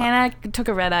talk. Well, Hannah took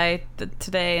a red eye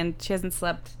today, and she hasn't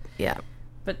slept, Yeah.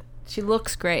 but she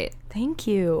looks great. Thank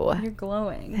you. You're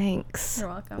glowing. Thanks. You're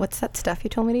welcome. What's that stuff you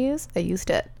told me to use? I used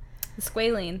it. The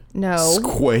squalene. No.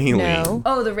 Squalene. No.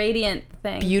 Oh, the radiant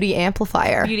thing. Beauty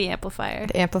amplifier. Beauty amplifier.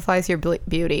 It amplifies your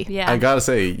beauty. Yeah. I gotta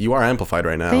say, you are amplified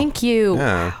right now. Thank you.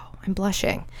 Yeah. Wow, I'm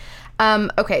blushing.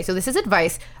 Okay, so this is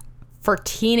advice for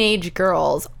teenage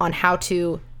girls on how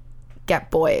to get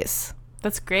boys.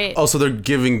 That's great. Oh, so they're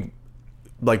giving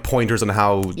like pointers on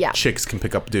how Yeah. chicks can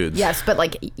pick up dudes. Yes, but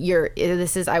like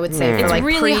this is I would say for It's like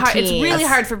really hard. It's preteens. really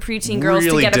hard for preteen girls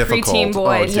Really to get difficult. a preteen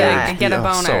boy Oh, to yeah. get a Yeah,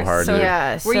 boner. so hard, dude.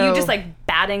 Yeah, were you so- just like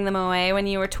batting them away when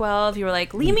you were 12? You were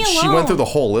like, leave me alone. She went through the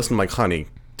whole list. I'm like, honey,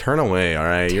 turn away. All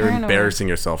right, you're Turn away. embarrassing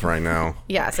yourself right now.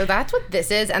 Yeah, so that's what this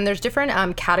is, and there's different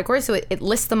categories. So it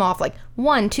lists them off like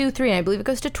 1, 2, 3, and I believe it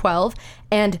goes to 12,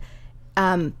 and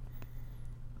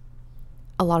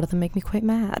a lot of them make me quite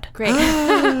mad. Great.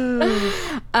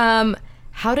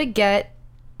 How to get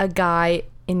a guy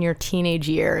in your teenage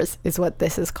years is what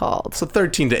this is called. So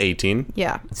 13 to 18,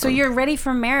 Yeah. So you're ready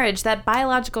for marriage. That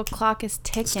biological clock is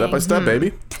ticking. step by step,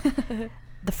 baby.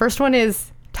 The first one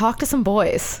is talk to some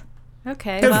boys.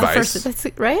 Okay. Good Well, advice. First, that's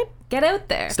right. get out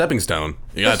there. Stepping stone.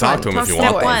 You gotta Which talk one? to him if you Step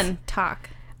want. boys. one, talk.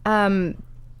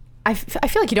 I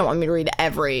feel like you don't want me to read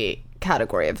every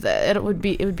category of that. It would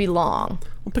be long.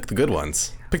 We'll pick the good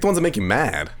ones. Pick the ones that make you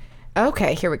mad.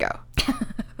 Okay, here we go.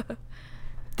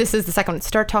 This is the second one.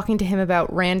 Start talking to him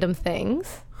about random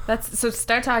things. So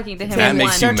start talking to him. That in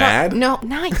makes one. you mad? No,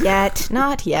 not yet.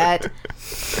 Not yet.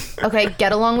 Okay,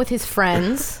 get along with his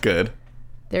friends. Good.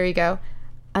 There you go.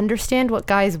 Understand what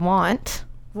guys want.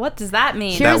 What does that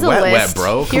mean? Here's That a wet, list.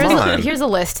 bro. Come on. Here's a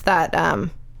list that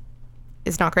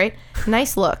is not great.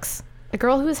 Nice looks. A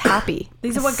girl who is happy.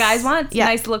 These are what guys want? Yeah.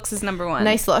 Nice looks is number one.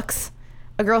 Nice looks.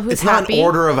 A girl who's It's not happy. an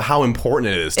order of how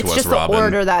important it is to It's us, just Robin. the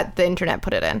order that the internet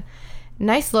put it in.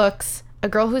 Nice looks, a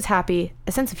girl who's happy,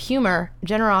 a sense of humor,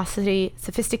 generosity,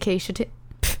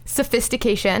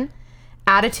 sophistication,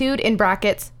 attitude in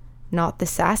brackets, not the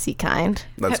sassy kind,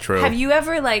 That's true. Have you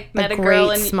ever like met a a girl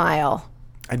great and smile.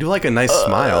 I do like a nice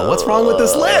smile. What's wrong with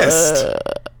this list?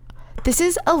 This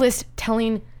is a list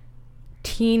telling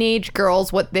teenage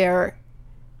girls what their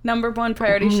number one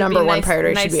priority should Number be one nice,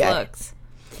 priority nice should be looks?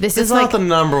 this It's is not like the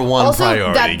number one also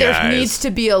priority, that there guys. needs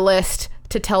to be a list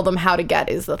to tell them how to get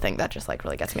is the thing that just like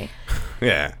really gets me.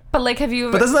 Yeah. But like, have you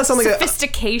ever? But doesn't that sound like a-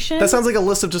 sophistication? That sounds like a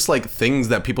list of just like things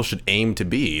that people should aim to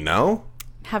be, no?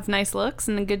 have nice looks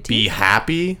and a good Be teeth.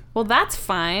 happy. Well, that's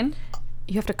fine.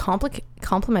 You have to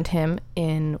compliment him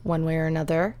in one way or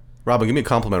another. Robin, give me a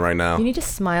compliment right now. You need to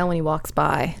smile when he walks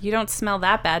by. You don't smell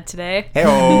that bad today. Hey,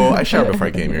 oh, I showered before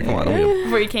I came here. Come on.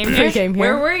 Before you came here. you came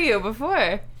here. Where were you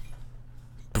before?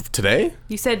 Today?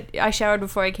 You said I showered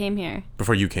before I came here.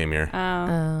 Before you came here. Oh,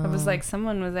 I was like,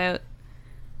 someone was out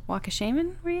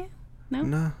walk-a-shaman. Were you? No.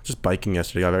 No, just biking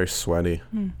yesterday. Got very sweaty.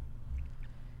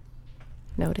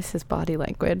 Notice his body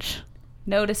language.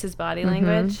 Notice his body Mm-hmm.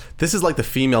 language. This is like the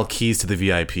female keys to the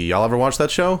VIP. Y'all ever watch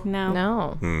that show?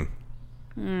 No.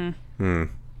 No.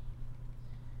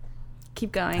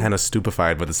 Keep going. Hannah's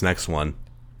stupefied with this next one.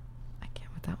 I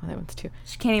can't with that one. That one's too.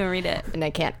 She can't even read it. And I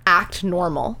can't act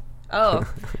normal. Oh,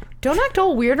 Don't act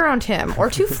all weird around him or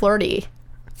too flirty.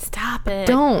 stop it.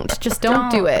 Don't. Just don't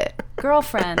do Don't. it.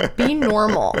 Girlfriend. Be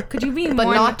normal. Could you be But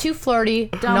more not too flirty,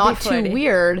 be not flirty. too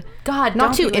weird, God, not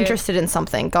don't too be weird. interested in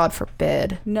something. God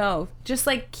forbid. No, just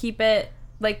like keep it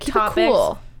like Keep it topics.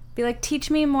 cool. Be like, teach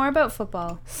me more about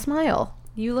football. Smile.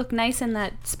 You look nice in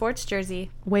that sports jersey.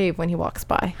 Wave when he walks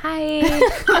by. Hi.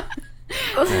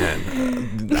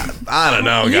 I don't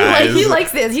know, guys. He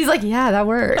likes this. He's like, yeah, that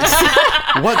works.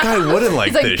 What guy wouldn't like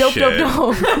He's like, this dope, shit?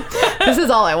 dope, dope. This is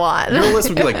all I want. Your list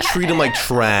would be like, treat him like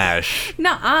trash.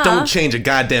 Nuh-uh. Don't change a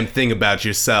goddamn thing about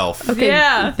yourself. Okay,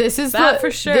 Yeah, this is that the,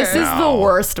 for sure. This is the No.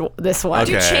 worst. This one.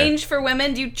 Okay. Do you change for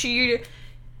women? Do you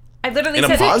I literally In a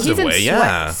said positive He's in way,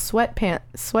 yeah. sweatpants,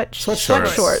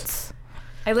 Sweatshorts. shorts.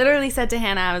 I literally said to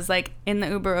Hannah, I was like, in the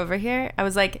Uber over here, I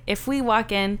was like, if we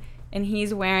walk in and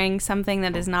he's wearing something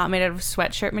that is not made out of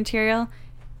sweatshirt material,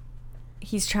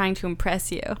 he's trying to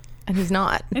impress you. And he's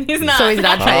not. And he's not. So he's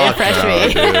not trying to Fuck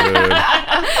impress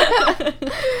no, me.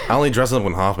 dude. I only dress up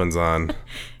when Hoffman's on.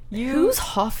 Who's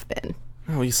Hoffman?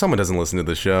 Oh, someone doesn't listen to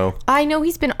the show. I know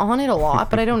he's been on it a lot,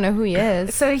 but I don't know who he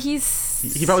is. So he's...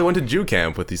 He probably went to Jew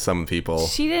camp with some people.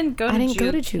 She didn't go to I didn't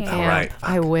go to Jew camp. All right.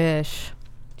 I wish.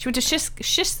 She went to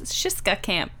Shiska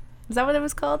camp. Is that what it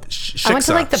was called? I went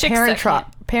to like the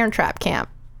Shiksa Parent Trap camp,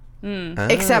 Oh.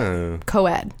 except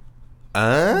co-ed.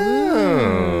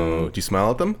 Oh. Do you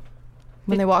smile at them?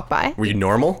 When they walk by, Were you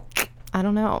normal? I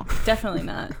don't know. Definitely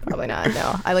not. Probably not.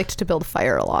 No, I liked to build a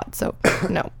fire a lot, so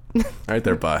no. All right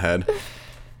there, butthead.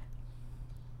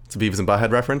 It's a Beavis and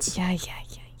Butthead reference? Yeah.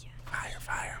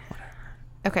 Fire, whatever.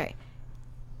 Okay.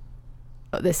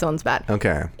 Oh, this one's bad.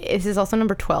 Okay. This is also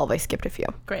number 12. I skipped a few.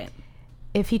 Great.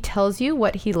 If he tells you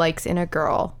what he likes in a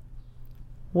girl,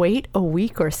 wait a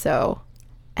week or so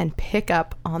and pick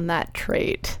up on that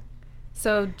trait.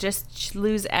 So just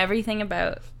lose everything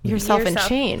about Yourself and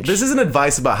change. This isn't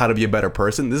advice about how to be a better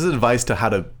person. This is advice to how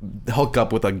to hook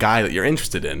up with a guy that you're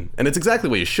interested in. And it's exactly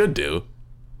what you should do.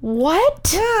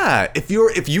 What? Yeah. If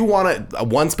you want a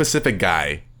one specific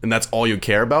guy and that's all you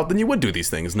care about, then you would do these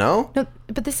things, no? No,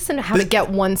 but this isn't how to get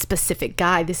one specific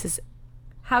guy. This is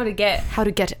how to get... how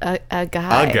to get a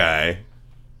guy. A guy.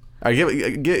 All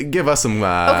right, give us some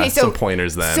some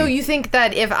pointers then. So you think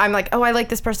that if I'm like, oh, I like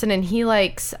this person and he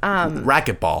likes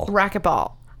racquetball.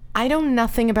 racquetball. I know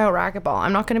nothing about racquetball.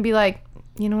 I'm not going to be like,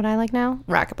 you know what I like now?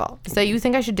 Racquetball. Is that you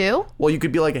think I should do? Well, you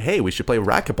could be like, hey, we should play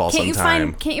racquetball Can't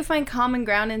sometime. you find common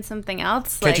ground in something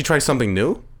else? Can't you try something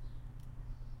new?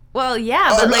 Well,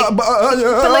 yeah,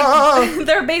 but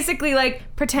they're basically like,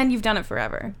 pretend you've done it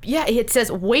forever. Yeah, it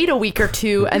says wait a week or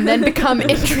two and then become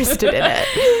interested in it.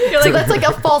 You're So like, that's like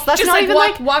a false. That's just not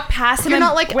like even walk past him you're and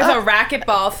not like, with a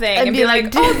racquetball thing and be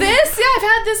like, dude. oh, this? Yeah, I've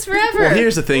had this forever. Well,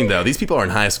 here's the thing, though. These people are in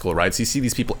high school, right? So you see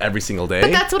these people every single day.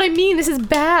 But that's what I mean. This is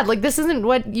bad. Like, this isn't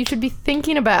what you should be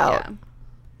thinking about.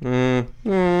 Yeah.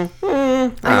 I I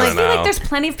don't feel know. like there's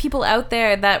plenty of people out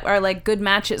there that are like good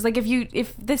matches. Like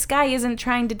if this guy isn't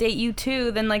trying to date you too,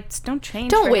 then like just don't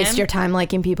change. Don't for waste him. your time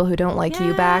liking people who don't like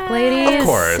you back, Yeah. ladies. Of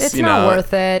course, It's you not know.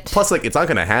 worth it. Plus, like, it's not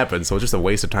going to happen, so it's just a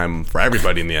waste of time for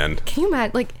everybody in the end. Can you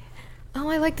imagine? Like, oh,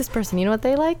 I like this person. You know what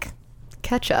they like?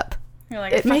 Ketchup. You're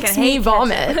like, It I makes fucking me hate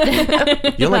vomit.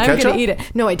 You don't like I'm ketchup? gonna eat it.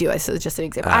 No, I do. It's just an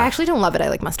example. I actually don't love it. I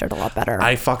like mustard a lot better.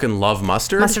 I fucking love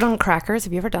mustard. Mustard on crackers.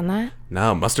 Have you ever done that?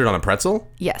 No, mustard on a pretzel?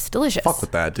 Yes, delicious. Fuck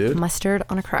with that, dude. Mustard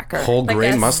on a cracker. Whole Like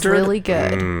grain a mustard? Really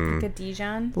good. Like a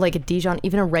Dijon. Like a Dijon,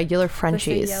 even a regular With the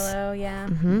Frenchie's. yellow, yeah.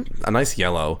 A nice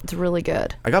yellow. It's really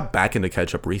good. I got back into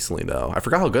ketchup recently, though. I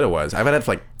forgot how good it was. I haven't had it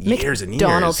for like years and years.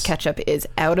 McDonald's ketchup is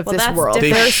out of Well, this that's world.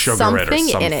 different. They There's sugar it or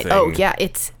something in it. Oh, something. yeah.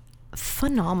 It's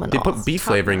phenomenal. They put beef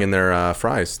flavoring in their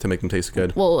fries to make them taste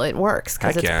good. Well, it works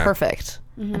because Heck it's yeah. perfect.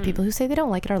 And people who say they don't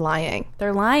like it are lying.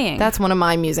 They're lying. That's one of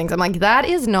my musings. I'm like, that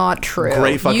is not true.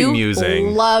 Great fucking you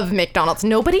musing. love McDonald's.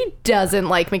 Nobody doesn't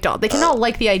like McDonald's. They cannot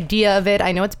like the idea of it.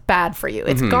 I know it's bad for you.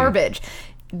 It's garbage.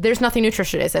 There's nothing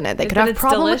nutritious in it. They could But have a it's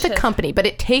problem with the delicious. company, but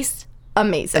it tastes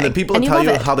amazing. And the people that you tell love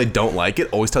you it. how they don't like it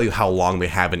always tell you how long they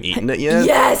haven't eaten it yet.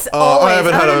 Yes, Oh, always. I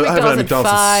haven't had a in McDonald's in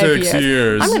 5 6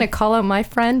 years. I'm going to call out my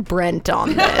friend Brent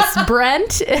on this.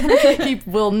 Brent, he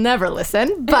will never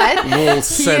listen, but We'll he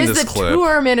send is this the clip.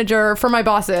 tour manager for my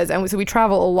bosses, and so we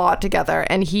travel a lot together.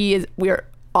 And we're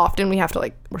have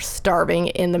to we're starving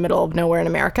in the middle of nowhere in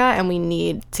America, and we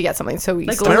need to get something. So we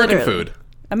Like American literally- food.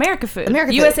 American food.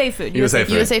 American food. USA food. USA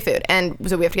food. USA food, and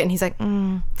so we have to get. And he's like,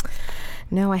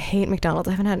 no, I hate McDonald's.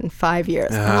 I haven't had it in 5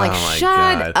 years. I'm like, Oh my shut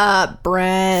God. up,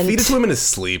 Brent. Feed it to him in his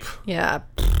sleep. Yeah.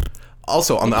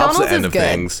 Also, on McDonald's the opposite end is of good.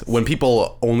 things, when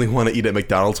people only want to eat at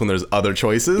McDonald's when there's other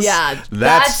choices, Yeah,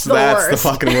 that's the the worst.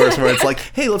 fucking worst. Where it's like,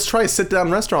 hey, let's try a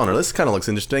sit-down restaurant, or this kind of looks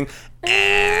interesting.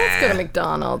 Let's go to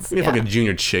McDonald's. Give me a Yeah. fucking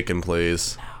junior chicken,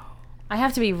 please. I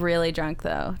have to be really drunk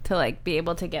though to like be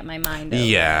able to get my mind over.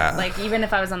 Yeah. Like even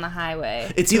if I was on the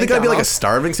highway. It's either gotta be like a McDonald's.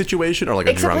 starving situation or like a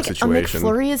Except drunk like situation. a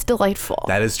McFlurry is delightful.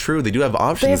 That is true. They do have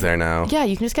options They have- there now. Yeah,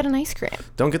 you can just get an ice cream.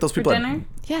 Don't get those people. dinner?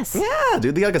 Yes. Yeah,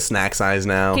 dude, they got like a snack size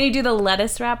now. Can you do the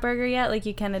lettuce wrap burger yet? Like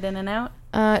you can at In-N-Out?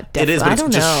 It is, but I it's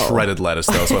don't just know. shredded lettuce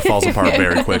though, so it falls apart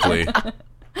very quickly.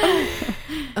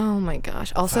 Oh my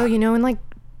gosh. Also, you know, in like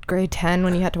grade 10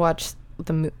 when you had to watch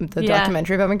the Yeah.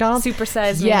 documentary about McDonald's.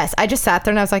 Supersize me. Yes, I just sat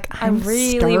there and I was like, I'm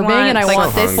really starving want and I like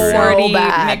want this hungry. 40 so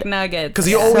bad. McNuggets. Because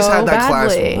you always So had that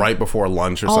badly. class right before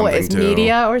lunch or Always something too.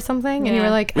 media or something, and you Yeah.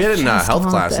 were like, We had it in I just health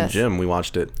want class in this. gym. We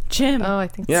watched it. Jim. Oh, I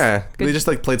think. Yeah, they just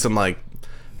like played some like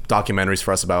documentaries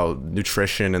for us about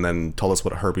nutrition, and then told us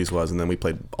what herpes was, and then we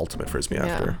played ultimate frisbee Yeah.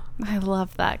 after. I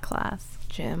love that class.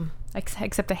 Gym.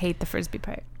 Except I hate the frisbee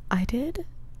part. I did.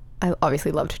 I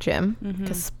obviously loved gym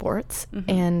because sports,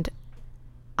 and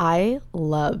I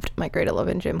loved my grade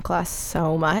 11 gym class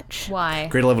so much. Why?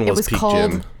 Grade 11 It was, was peak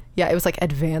called. gym. Yeah, it was like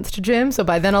advanced gym. So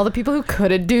by then, all the people who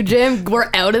couldn't do gym were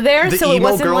out of there. The so it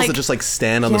emo wasn't girls like, that just like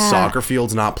stand on the Yeah. soccer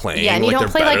fields not playing, yeah, and you like don't they're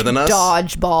play better like than us.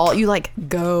 dodgeball. You like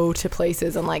go to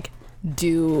places and like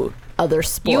do other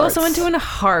sports. You also went to a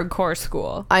hardcore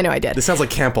school. I know I did. This sounds like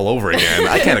camp all over again.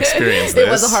 I can't experience this.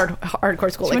 It was a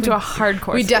hardcore school. You went we- to a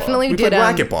hardcore We school. definitely We did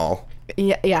played racquetball.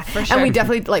 Yeah, yeah. sure. And we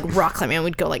definitely like rock climbing and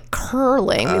we'd go like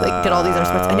curling. We like did all these other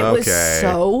sports and it was Okay.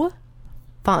 so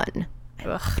fun. I Ugh.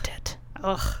 loved it.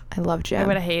 Ugh. I love I gym.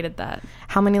 would have hated that.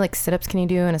 How many like sit-ups can you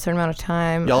do in a certain amount of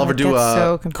time? Y'all ever It do gets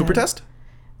so Cooper competitive. test?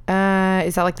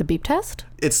 Is that like the beep test?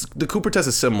 It's the Cooper test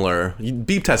is similar.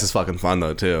 Beep test is fucking fun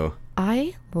though too.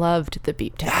 I loved the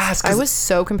beep test. Yes, 'cause- I was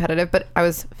so competitive, but I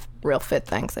was real fit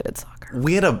thanks I did soccer.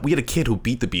 We had a kid who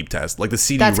beat the beep test. Like the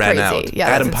CD That's ran crazy. out. Yeah,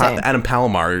 that's insane. Adam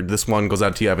Palomar. This one goes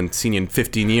out to you. I haven't seen you in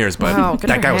 15 years, but Wow, good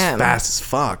that for guy was him. fast as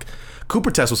fuck.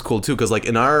 Cooper test was cool too because like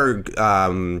in our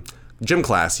gym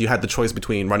class, you had the choice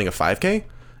between running a 5K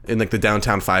in like the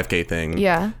downtown 5K thing.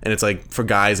 Yeah. And it's like for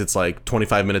guys, it's like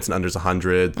 25 minutes and under's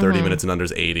 100, 30 minutes and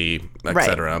under's 80,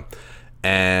 etc.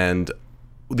 And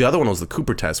the other one was the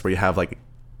Cooper test where you have like.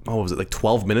 Oh, what was it like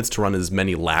 12 minutes to run as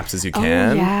many laps as you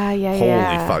can? yeah, Holy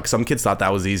yeah. fuck. Some kids thought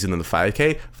that was easier than the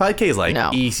 5K. 5K is like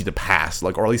No. easy to pass,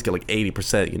 like or at least get like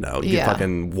 80%, you know. You Yeah. can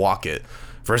fucking walk it.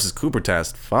 Versus Cooper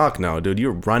test, fuck no, dude.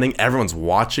 You're running, everyone's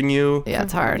watching you. Yeah,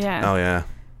 it's hard. Yeah. Oh yeah.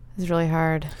 It's really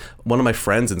hard. One of my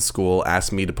friends in school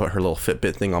asked me to put her little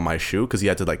Fitbit thing on my shoe because you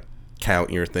had to like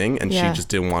count your thing, and Yeah. she just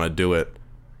didn't want to do it.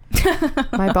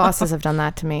 My bosses have done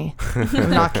that to me. I'm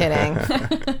not kidding.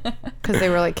 Because they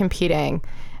were like competing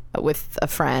with a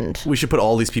friend. We should put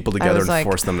all these people together was and like-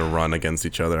 force them to run against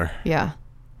each other. Yeah.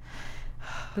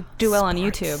 Do well on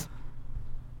YouTube.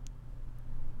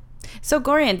 So,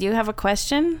 Gorian, do you have a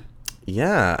question?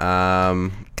 Yeah.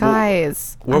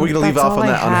 Guys. Where are we gonna leave that's off all on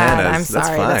I that- on had. Hannah's? I'm That's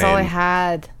sorry. That's all I fine.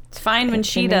 had. It's fine when It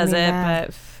she made does me it, mad.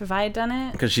 but have I done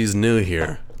it? Because she's new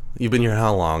here. You've been here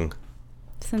how long?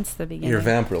 Since the beginning. Here,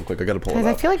 vamp real quick. I gotta pull Guys, it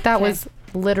I up. feel like that Okay. was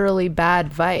literally bad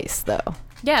advice, though.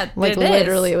 Yeah, Like, it is.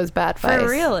 literally, it was bad advice. For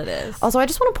real, it is. Also, I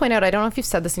just want to point out, I don't know if you've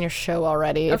said this in your show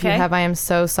already. If you Okay. have, I am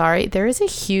so sorry. There is a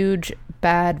huge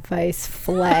bad advice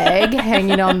flag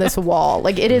hanging on this wall.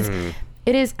 Like, it is,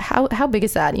 how big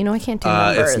is that? You know, I can't do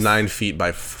numbers. It's 9 feet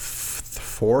by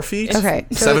 4 feet. Okay,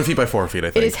 so 7 feet by 4 feet. I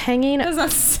It think. is hanging That's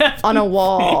not 7. on a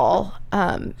wall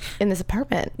in this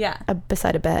apartment. Yeah.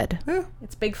 Beside a bed.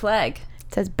 It's big flag.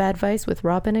 It says bad advice with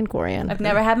Robin and Gorian. I've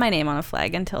never had my name on a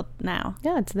flag until now.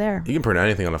 Yeah, it's there. You can print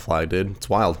anything on a flag, dude. It's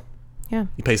wild. Yeah,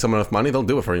 You pay someone enough money, they'll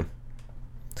do it for you.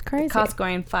 it's crazy. Cost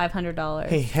Gorian $500.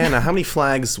 Hey, Hannah, how many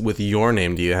flags with your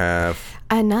name do you have?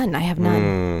 None. I have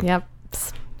none. Yep.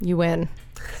 You win.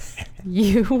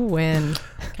 You win.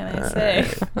 What can I say?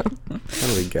 What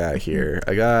do we got here?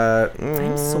 I got.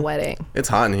 I'm sweating. It's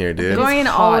hot in here, dude. Gorian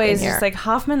hot always in here. just like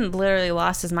Hoffman literally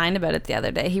lost his mind about it the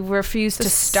other day. He refused to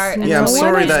start. Yeah, I'm No one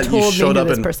sorry has that you told me showed who up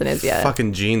this in person is yet.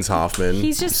 fucking jeans, Hoffman.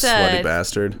 He's just you sweaty a-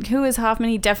 bastard. Who is Hoffman?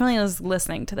 He definitely is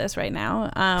listening to this right now.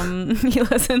 He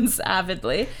listens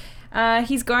avidly.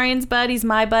 He's Gorian's bud. He's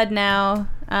my bud now.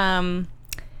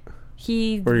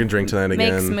 He We're gonna drink tonight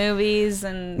again. makes movies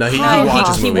and No, he Oh,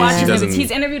 watches he movies. watches He movies. doesn't.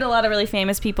 He's interviewed a lot of really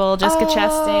famous people. Jessica Oh,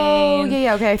 Chastain.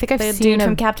 yeah. Okay, I think I've The seen dude a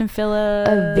from Captain Phillip.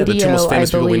 a the two video, most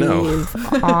famous I people we know.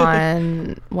 believe,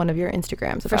 on one of your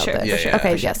Instagrams about sure. this. Yeah, yeah,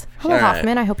 Okay, for sure. yes. Hello, All right.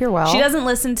 Hoffman. I hope you're well. She doesn't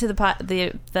listen to the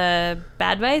Bad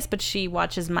Advice, but she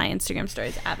watches my Instagram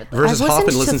stories avidly. Versus I've listened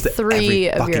Hoffman to listens to 3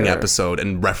 every of fucking your- episode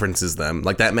and references them.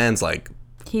 Like that man's like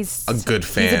He's a good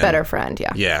fan. He's a better friend,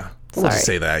 yeah. Yeah. We'll just Sorry.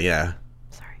 say that. Yeah.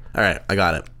 Sorry. All right, I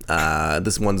got it.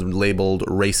 This one's labeled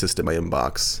racist in my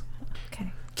inbox.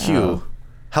 okay. Q.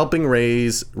 Helping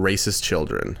raise racist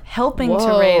children. Helping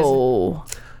to raise. Whoa.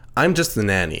 I'm just the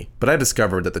nanny, but I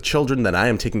discovered that the children that I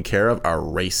am taking care of are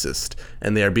racist,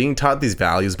 and they are being taught these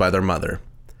values by their mother.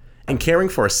 In caring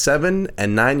for a 7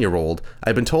 and 9-year-old,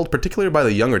 I've been told, particularly by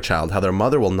the younger child, how their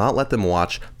mother will not let them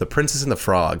watch The Princess and the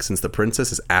Frog since the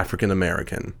princess is African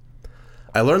American.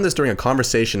 I learned this during a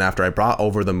conversation after I brought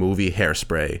over the movie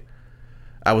Hairspray.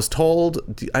 I was told,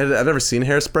 I've never seen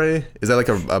Hairspray. Is that like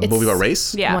a movie about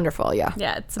race? Yeah. Wonderful, yeah.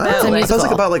 Yeah, it's Oh, about a it like, sounds like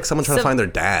musical. about like someone trying to So- find their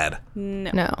dad.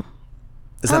 No.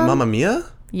 Is that Mamma Mia?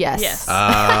 Yes. Yes.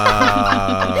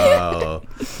 Oh,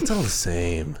 it's all the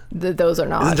same. Those are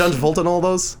not. Isn't John Travolta in all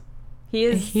those? he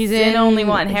is. He's in in only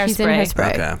one Hairspray. He's in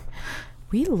Hairspray. Okay.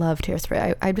 We loved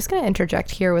Hairspray. I'm just going to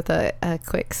interject here with a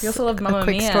quick, You also loved Mamma a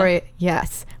quick Mia. story.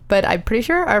 Yes. But I'm pretty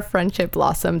sure our friendship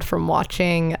blossomed from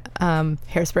watching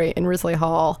Hairspray in Risley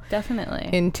Hall Definitely.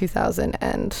 in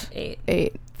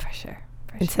 2008 For sure.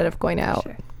 For instead of going out.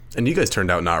 sure. And you guys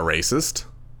turned out not racist.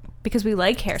 Because we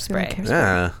like Hairspray. Hairspray.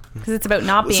 Yeah. Because it's about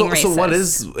not being So, racist. so what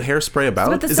is Hairspray about?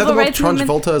 about the Is that the civil one rights John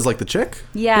movement. Travolta is like the chick?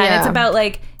 Yeah, and it's Yeah. about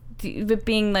like it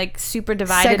being like super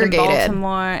divided in Segregated.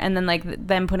 Baltimore, and then like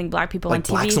them putting black people on Like TV.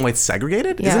 blacks and whites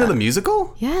segregated? Yeah. Isn't it a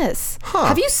musical? Yes. Huh.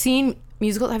 Have you seen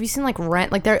musicals? Have you seen like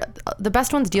Rent? Like they're the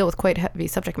best ones deal with quite heavy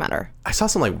subject matter. I saw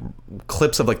some like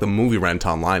clips of like the movie Rent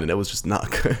online, and it was just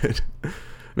not good.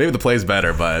 Maybe the play's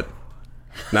better, but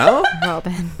no.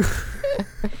 Robin.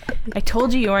 I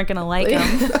told you weren't gonna like them.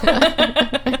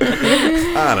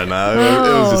 I don't know.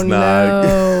 It was just not.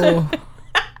 No.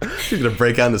 She's gonna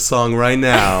break out the song right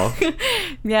now.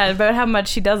 Yeah, about how much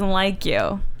she doesn't like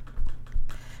you.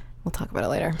 We'll talk about it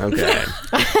later. Okay.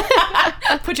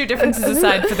 Put your differences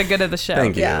aside for the good of the show.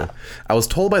 Thank you. Yeah. I was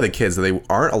told by the kids that they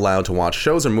aren't allowed to watch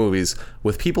shows or movies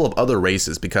with people of other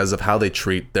races because of how they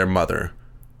treat their mother.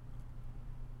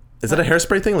 Is that a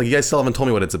Hairspray thing? Like, you guys still haven't told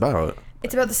me what it's about.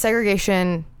 It's about the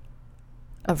segregation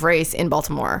of race in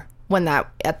Baltimore when that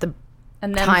at the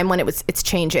And then time when it's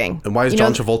changing. And why is You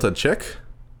John know, Travolta a chick?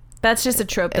 that's just a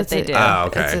trope that It's they a- do. Oh,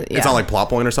 okay. It's a- It's yeah. not like Plot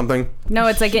Point or something? No,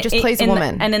 it's like He just plays a in the-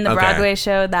 woman. and in the Okay. Broadway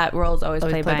show, that role is always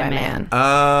Always played by a man.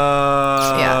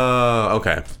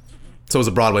 Okay. So it was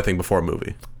a Broadway thing before a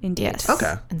movie. Indeed. Yes.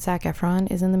 Okay. And Zac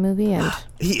Efron is in the movie, and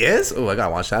He is? Oh, I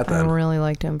gotta watch that I then. really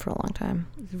liked him for a long time.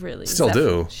 Really. Still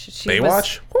do. She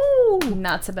Baywatch? was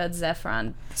nuts about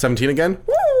Zephron. 17 again?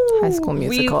 High School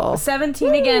Musical.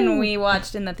 17 again, we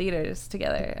watched in the theaters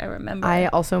together. I remember. I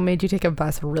also made you take a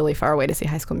bus really far away to see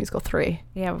High School Musical 3.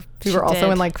 Yeah, We were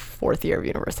also in like 4th year of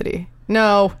university.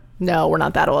 No, we're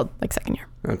not that old. Like 2nd year.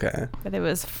 Okay. But it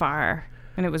was far,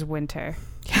 and it was winter.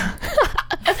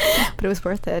 But it was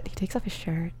worth it. He takes off his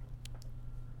shirt.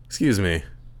 Excuse me.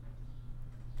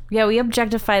 Yeah, we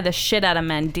objectify the shit out of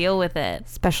men. Deal with it.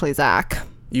 Especially Zach.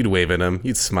 You'd wave at him.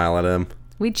 You'd smile at him.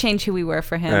 We'd change who we were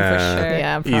for him, for sure.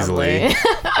 Yeah, probably. Easily.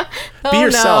 Be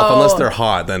yourself. Unless they're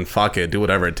hot, then fuck it. Do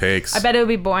whatever it takes. I bet it would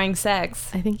be boring sex.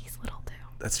 I think he's little too.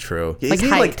 That's true. Yeah, Like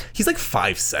height. he's like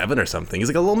 5'7" or something. He's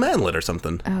like a little manlet or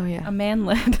something. Oh, yeah. A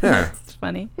manlet. Yeah. It's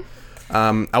funny.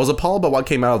 I was appalled by what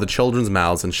came out of the children's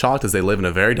mouths and shocked as they live in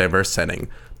a very diverse setting.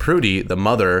 Prudy, the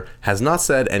mother, has not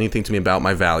said anything to me about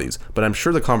my values, but I'm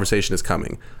sure the conversation is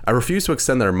coming. I refuse to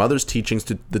extend their mother's teachings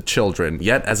to the children,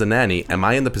 yet as a nanny, am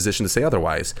I in the position to say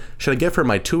otherwise? Should I give her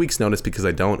my 2 weeks notice because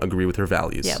I don't agree with her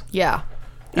values? Yep. Yeah.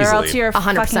 Or else Easily. you're a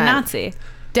 100%. fucking Nazi.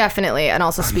 Definitely. And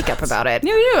also speak up about it.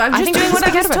 No, I'm just doing what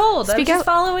I was told. I'm Speak just up.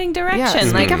 following direction. Yeah,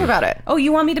 speak up about it. Oh,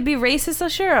 you want me to be racist? Oh,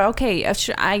 sure. Okay.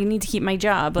 I need to keep my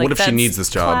job. Like, What if she that's needs this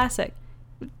job? Classic.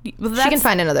 Well, She can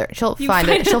find another. She'll You find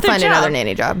find it. She'll another find another job.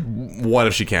 nanny job. What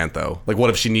if she can't, though? Like, what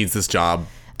if she needs this job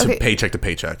Okay. paycheck to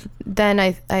paycheck? Then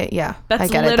yeah, That's I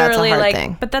get it. That's a literally hard like,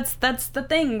 thing. but that's the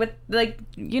thing with like,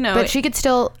 you know. But she could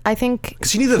still. I think.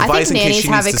 'Cause she needs I advice think in case nannies she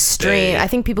have needs to extreme. stay. I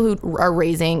think people who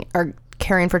are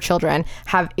caring for children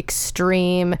have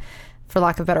extreme, for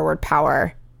lack of a better word,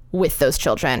 power with those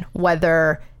children,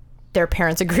 whether their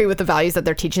parents agree with the values that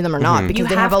they're teaching them or not, because you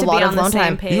they have have a to lot be of on the alone same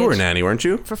time. page. You were a nanny, weren't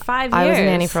you? For 5 years. I was a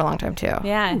nanny for a long time too.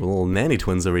 Yeah, Little nanny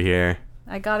twins over here.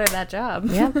 I got her that job.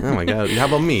 Yeah. Oh my god. How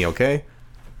about me, okay?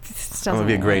 I'm gonna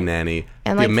be a great nanny.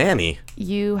 And, be a like- manny.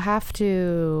 You have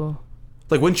to.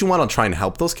 Like, wouldn't you want to try and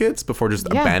help those kids before just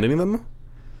Yeah. abandoning them?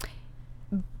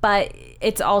 But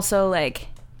it's also like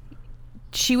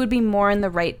she would be more in the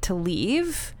right to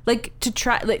leave, like to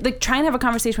try try and have a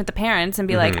conversation with the parents and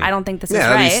be like, I don't think this is Yeah,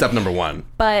 that'd right. be step number one.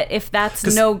 But if that's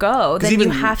 'Cause- no go, 'cause then you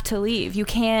even- have to leave. You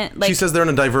can't like. She says they're in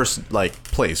a diverse like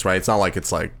place, right? It's not like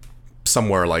it's like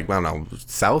somewhere like I don't know,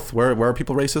 south. Where are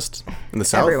people racist in the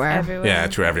south? Everywhere. Everywhere. Yeah,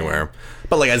 true, everywhere.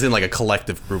 But like as in like a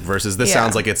collective group versus this Yeah.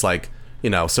 sounds like it's like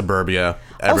suburbia.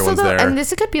 Everyone's also, though, there. and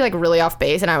this could be like really off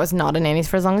base, and I was not a nanny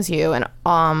for as long as you, and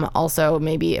also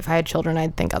maybe if I had children,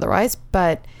 I'd think otherwise.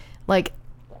 But like,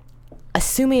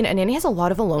 assuming a nanny has a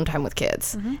lot of alone time with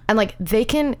kids, and like they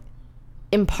can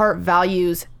impart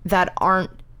values that aren't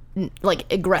like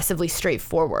aggressively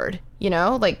straightforward,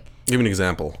 like Give me an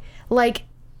example. like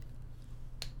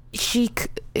she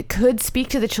could speak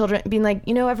to the children being like,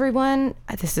 everyone,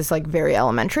 this is like very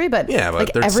elementary, but Yeah, but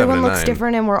like they're 7 everyone and looks 9.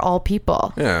 different and we're all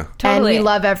people. Yeah. Totally. And we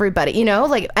love everybody,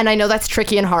 like, and I know that's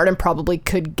tricky and hard and probably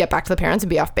could get back to the parents and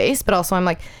be off base, but also I'm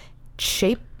like,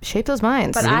 shape those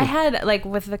minds. But I had like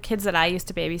with the kids that I used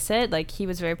to babysit, like he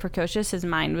was very precocious. His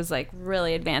mind was like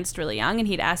really advanced, really young, and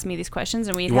he'd ask me these questions,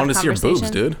 and we'd You have wanted to see your boobs,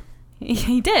 conversation. dude.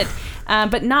 He did,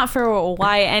 but not for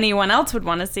why anyone else would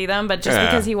want to see them, but just Yeah.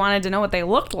 because he wanted to know what they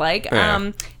looked like.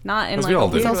 Yeah. Not in As like we a all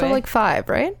do. He's weird also way. like 5,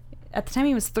 right? At the time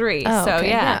he was 3, Oh, so okay,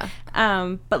 yeah.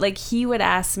 But like he would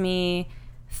ask me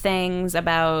things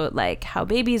about like how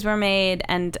babies were made,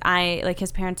 and I like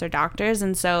his parents are doctors,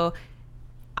 and so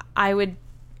I would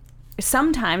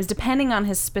sometimes, depending on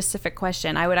his specific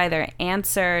question, I would either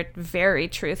answer very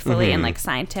truthfully and like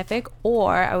scientific,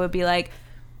 or I would be like,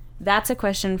 that's a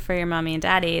question for your mommy and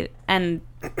daddy, and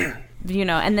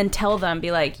and then tell them,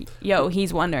 be like, yo,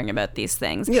 he's wondering about these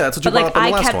things. Yeah, that's what you But brought like up in the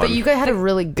I last kept one. But you guys had a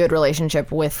really good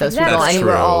relationship with those people, That's and you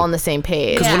were true. all on the same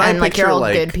page. 'Cause when I and like you're picture, all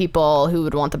like- good people who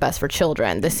would want the best for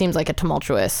children. This seems like a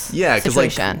tumultuous Yeah, because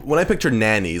like situation. when I pictured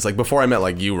nannies, like before I met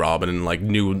like you, Robin, and like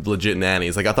new legit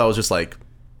nannies, like I thought it was just like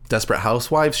Desperate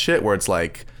Housewives shit, where it's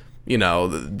like,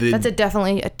 That's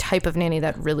definitely a type of nanny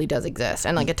that really does exist,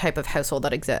 and like a type of household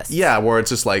that exists. yeah, where it's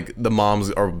just like the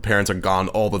moms or parents are gone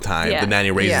all the time. Yeah. The nanny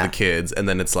raises Yeah. the kids, and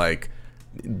then it's like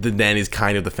the nanny's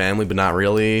kind of the family, but not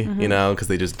really, because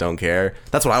they just don't care.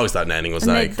 That's what I always thought nannying was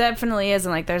And like. it definitely is,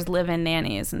 and like there's live-in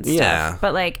nannies and stuff. Yeah.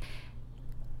 But like,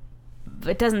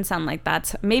 it doesn't sound like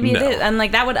that's maybe No. it is, and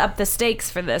like that would up the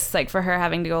stakes for this, like for her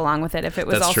having to go along with it if it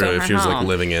was That's also true. in If her she was like home.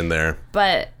 living in there.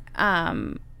 But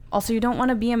also, you don't want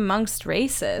to be amongst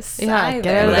racists. Yeah, either.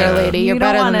 get out of there, lady. You're you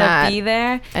better don't than wanna that. be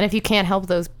there. And if you can't help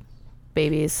those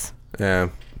babies, Yeah.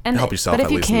 And help yourself but if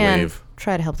at you least in the can, wave.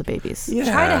 try to help the babies. Yeah,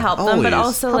 Try to help them, but always.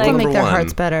 also, Help like- them make their Number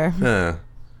hearts one. better. Yeah.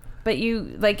 But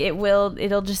you like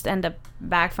it'll just end up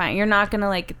backfiring. You're not gonna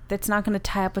like it's not gonna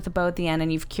tie up with a bow at the end,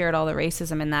 and you've cured all the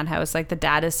racism in that house. Like the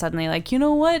dad is suddenly like, you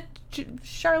know what,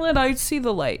 Charlotte, I see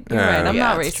the light. You're Yeah. right. I'm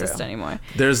Yeah, not it's racist true. anymore.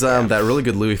 There's that really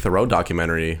good Louis Theroux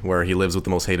documentary where he lives with the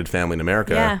most hated family in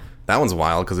America. Yeah. That one's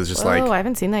wild because it's just Oh, like, I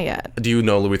haven't seen that yet. do you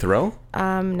know Louis Theroux?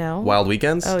 No. Wild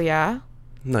Weekends? Oh, yeah?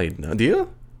 No, you know. Do you?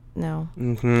 No.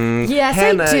 Mm-hmm. Yes,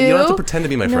 Hannah, I do. you don't have to pretend to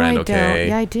be my No, friend, I okay? Don't.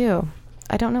 Yeah, I do.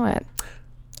 I don't know it.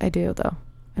 I do, though.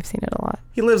 I've seen it a lot.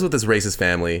 He lives with this racist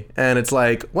family, and it's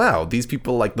like, wow, these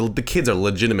people, like, the kids are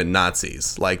legitimate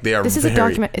Nazis. Like, they are This is a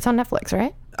document. It's on Netflix,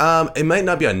 right? It might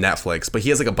not be on Netflix, but he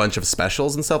has, like, a bunch of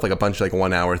specials and stuff, like a bunch of, like,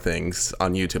 1 hour things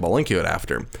on YouTube. I'll link you it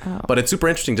after. Oh. But it's super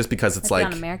interesting just because it's Like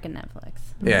like... on American Netflix.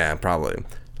 Yeah, probably.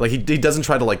 Like, he doesn't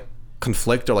try to, like,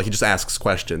 conflict or, like, he just asks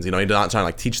questions, you know? He's not trying to,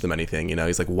 like, teach them anything, you know?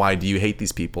 He's like, why do you hate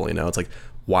these people, you know? It's like,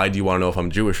 why do you want to know if I'm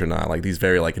Jewish or not? Like, these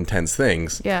very, like, intense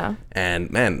things. Yeah.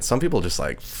 And, man, some people just,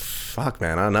 like, fuck,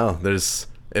 man, I don't know.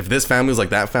 If this family's like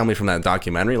that family from that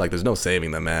documentary, like, there's no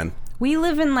saving them, man. We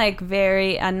live in like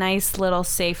a nice little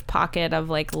safe pocket of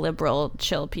like liberal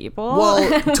chill people.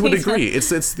 Well, to a degree, it's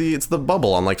the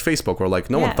bubble on like Facebook where like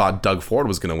no one Yeah. thought Doug Ford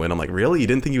was gonna win. I'm like, really? You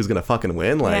didn't think he was gonna fucking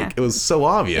win? Like, Yeah. it was so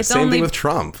obvious. It's Same only- thing with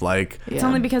Trump. Like, It's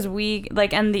only because we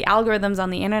like, and the algorithms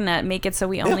on the internet make it so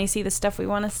we only see the stuff we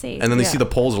want to see. and then they Yeah. see the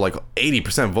polls are like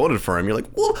 80% voted for him. You're like,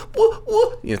 what?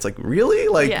 And it's like, really?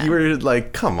 Like, Yeah. you were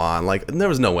like, come on. Like, there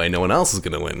was no way no one else is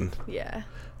gonna win. yeah.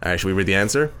 All right, should we read the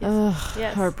answer?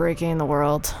 Yes. Heartbreaking the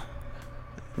world.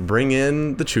 Bring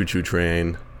in the choo-choo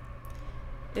train.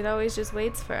 It always just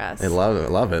waits for us. I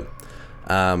love it.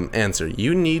 Answer.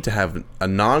 You need to have a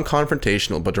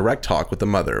non-confrontational but direct talk with the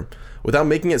mother. Without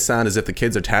making it sound as if the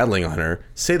kids are tattling on her,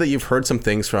 say that you've heard some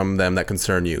things from them that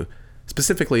concern you.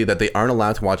 Specifically, that they aren't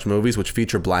allowed to watch movies which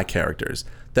feature black characters.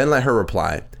 Then let her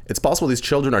reply. It's possible these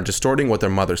children are distorting what their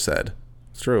mother said.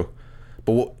 It's true.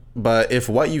 But if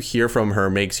what you hear from her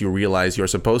makes you realize you're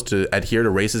supposed to adhere to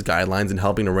racist guidelines in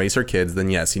helping to raise her kids, then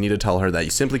yes, you need to tell her that you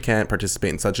simply can't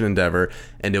participate in such an endeavor,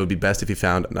 and it would be best if you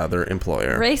found another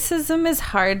employer. Racism is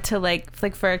hard to like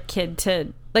for a kid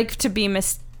to be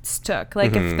mistook.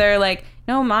 Like if they're like,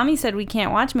 no, mommy said we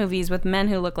can't watch movies with men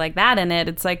who look like that in it.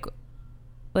 It's like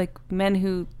men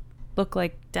who look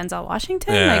like Denzel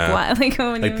Washington. Yeah. Like what? Like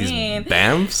what do Like you these mean?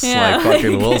 BAMFs? Yeah, Like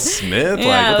fucking Will Smith?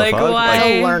 Yeah, like, what the like, fuck? why? It's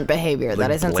Like, a learned behavior. That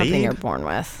like isn't something Blade? you're born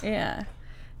with. Yeah.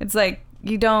 It's like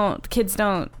kids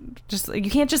don't just, you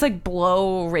can't just like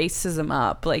blow racism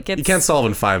up. Like it's, you can't solve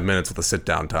in 5 minutes with a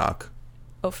sit-down talk.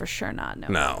 oh, for sure not. No.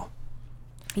 No.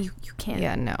 You can't.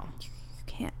 Yeah, no. You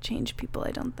can't change people,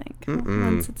 I don't think.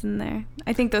 Once it's in there.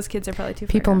 I think those kids are probably too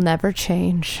far People gone. never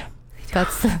change.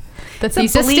 That's the a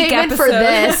thesis bleak statement for episode.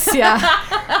 this.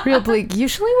 Yeah. Real bleak.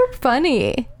 Usually we're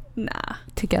funny Nah.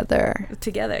 together.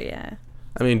 Together, yeah.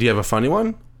 I mean, do you have a funny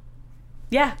one?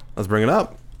 Yeah. Let's bring it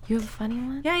up. You have a funny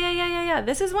one? Yeah.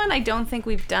 This is one I don't think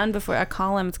we've done before. A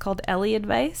column. It's called Ellie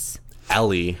Advice.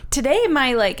 Ellie. Today,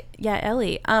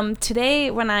 Ellie. Today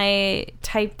when I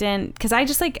typed in, because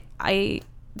I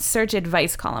search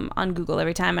advice column on Google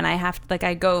every time, and I have to, like,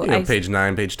 I go. You know, page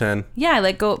 9, page 10. Yeah, I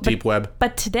like go. Deep web.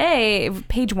 But today,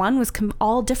 page 1 was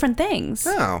all different things.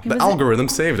 Oh, It the was algorithm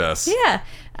saved us. Yeah.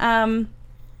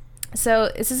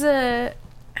 So this is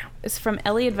it's from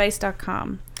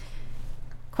ellieadvice.com.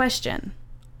 Question.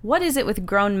 What is it with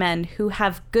grown men who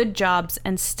have good jobs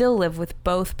and still live with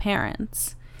both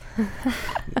parents?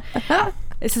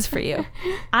 This is for you.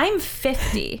 I'm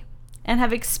 50 and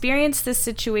have experienced this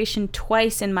situation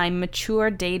twice in my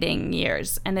mature dating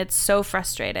years, and it's so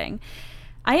frustrating.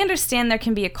 I understand there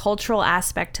can be a cultural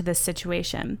aspect to this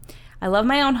situation. I love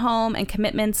my own home and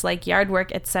commitments like yard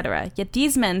work, etc. Yet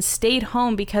these men stayed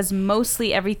home because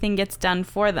mostly everything gets done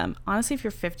for them. Honestly, if you're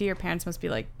 50, your parents must be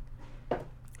like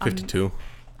 52.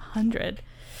 100.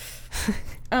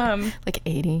 Like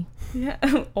 80. Yeah,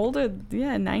 older.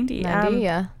 Yeah, 90. 90,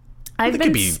 yeah. It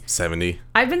could be 70.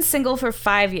 I've been single for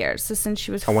 5 years, so since she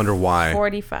was I wonder why.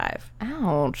 45.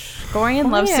 Ouch.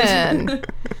 Gorian loves Gorian.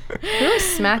 to. Really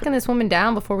smacking this woman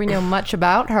down before we know much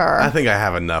about her. I think I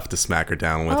have enough to smack her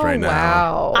down with oh, right now.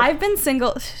 wow. I've been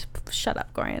single. Shut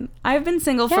up, Gorian. I've been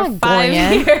single Yeah, for 5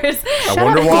 Gorian. years I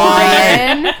wonder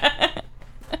why. Gorian.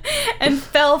 and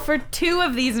fell for 2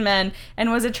 of these men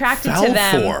and was attracted Fell to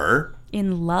them. for?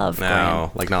 In love, Gorian.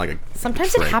 No, like not like a.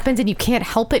 Sometimes trick. it happens and you can't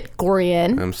help it,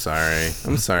 Gorian. I'm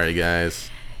sorry, guys.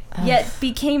 Yet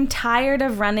became tired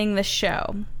of running the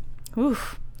show.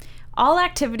 Oof. All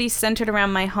activities centered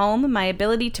around my home, my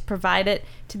ability to provide it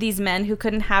to these men who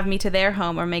couldn't have me to their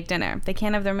home or make dinner. They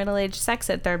can't have their middle-aged sex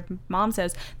at their mom's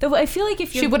house. Though I feel like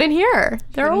if you're... She wouldn't hear.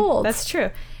 They're old. That's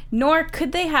true. Nor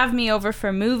could they have me over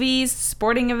for movies,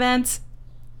 sporting events.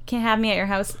 Can't have me at your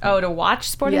house. Oh, to watch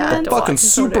sporting Yeah, events? to watch Fucking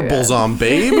sporting Super Bowl's on,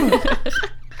 babe.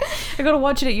 I gotta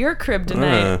watch it at your crib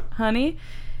tonight, honey.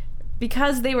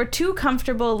 because they were too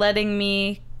comfortable letting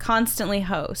me constantly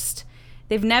host.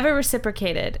 They've never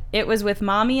reciprocated. It was with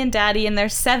mommy and daddy in their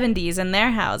 70s in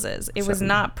their houses. It was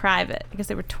not private because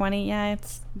they were 20. Yeah,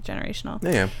 it's generational.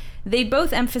 Yeah. They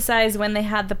both emphasized when they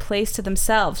had the place to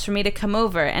themselves for me to come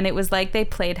over, and it was like they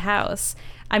played house.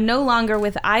 I'm no longer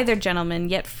with either gentleman,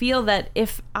 yet feel that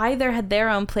if either had their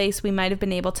own place, we might have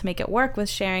been able to make it work with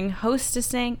sharing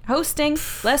hosting,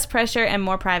 less pressure, and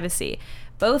more privacy.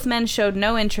 Both men showed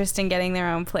no interest in getting their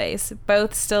own place.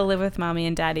 Both still live with mommy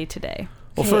and daddy today.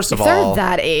 Well, first of if all, they're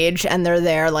that age and they're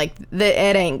there, like,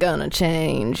 it ain't gonna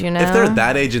change, you know? if they're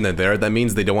that age and they're there, that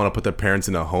means they don't want to put their parents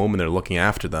in a home and they're looking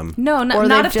after them. No, Or not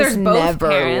they've if there's just both never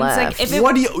parents. left. Like, if it,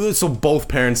 What do you? So both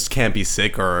parents can't be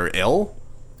sick or ill?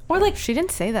 or like She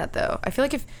didn't say that, though. I feel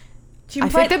like if... she I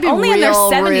implied- think that'd be only in their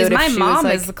real 70s. rude if My she was mom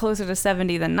like- is closer to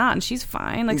 70 than not, and she's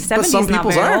fine. Like But 70 is some not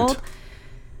people's very aren't. old.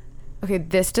 Okay,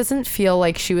 this doesn't feel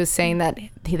like she was saying that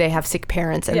they have sick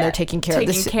parents and Yeah, they're taking care of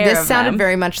taking this. care This of sounded them.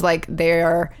 very much like they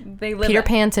are They live Peter at-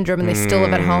 Pan syndrome and they still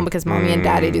live at home because mommy and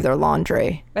daddy do their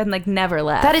laundry. And like never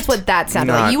left. That is what that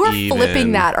sounded like. Not You were even.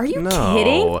 flipping that. Are you No.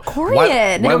 kidding? Why-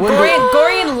 Corian. why wouldn't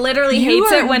Gorian literally You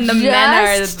hates it are when the men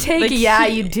are just taking. like, Yeah,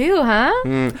 you do, huh?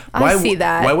 I see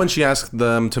that. Why wouldn't she ask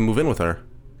them to move in with her?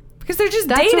 because they're just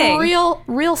That's dating.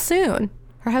 real soon.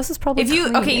 Her house is probably. If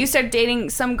you clean. you start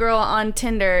dating some girl on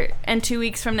Tinder and 2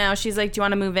 weeks from now she's like, "Do you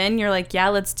want to move in?" You're like, "Yeah,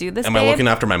 let's do this." Am babe. I looking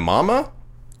after my mama?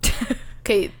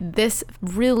 Okay, this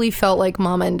really felt like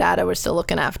mama and dada were still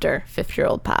looking after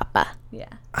 50-year-old papa. Yeah.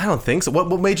 I don't think so. What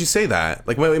made you say that?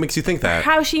 Like, what makes you think that?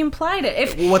 How she implied it.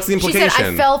 If What's the She implication?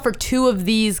 said, I fell for two of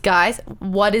these guys.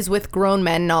 What is with grown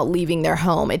men not leaving their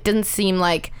home? It didn't seem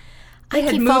like I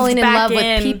had keep moved falling in back love in.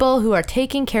 with people who are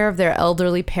taking care of their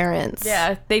elderly parents.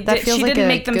 yeah, they That did, feels she like didn't a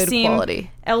make them good seem quality.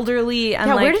 elderly and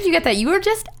Yeah, like where did you get that? You were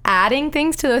just adding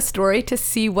things to the story to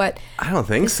see what. I don't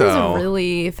think This so. is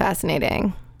really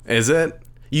fascinating. Is it?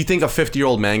 You think a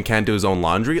 50-year-old man can't do his own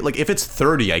laundry? Like, if it's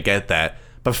 30, I get that.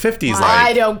 But 50 is I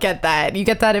like... don't get that. You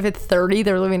get that if it's 30,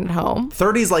 they're living at home.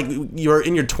 30 is like you're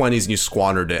in your 20s and you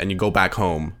squandered it and you go back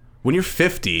home. When you're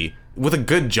 50, with a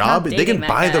good job, they dating can that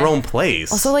buy guy. their own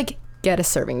place. Also, like, get a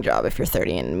serving job if you're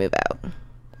 30 and move out.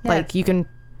 Like, you can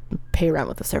pay rent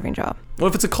with a serving job. What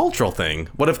if it's a cultural thing?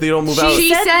 What if they don't move out? She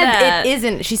said said that. it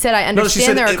isn't. She said, I No,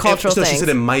 understand there are cultural no, things. she said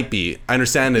it might be. I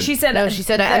understand it. She said No, she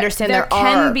said, I that understand there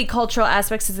can are- be cultural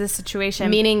aspects of this situation.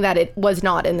 Meaning that it was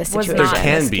not in this Was situation. not. there in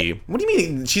can this be. What do you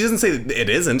mean? She doesn't say it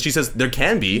isn't. She says there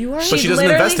can be, but she doesn't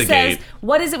literally investigate. Says,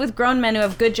 what is it with grown men who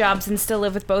have good jobs and still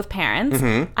live with both parents?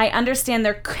 Mm-hmm. I understand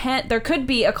there could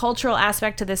be a cultural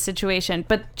aspect to this situation,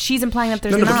 but she's implying that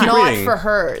there's No, but not. keep Not reading. for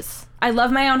hers. I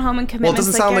love my own home and Well, it commitments.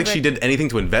 doesn't sound like every- she did anything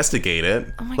to investigate it.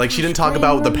 my Like she gosh, didn't talk Brian,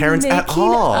 about the we're parents at making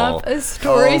all. up a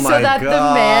story Oh so my that the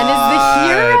man is the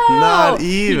God. hero. Not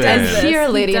even. And does this. here, He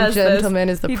ladies and does this. gentlemen,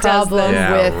 is the He does problem this.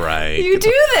 Yeah, with right. You Get the do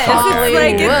this. fuck It's outta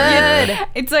like here.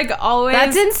 it's like always.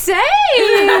 That's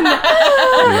insane.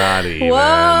 Not even.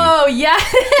 Whoa,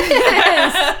 yes.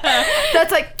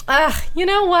 That's like, you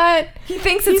know what? He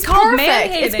thinks He's it's called perfect.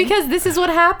 man-hating. It's because this is what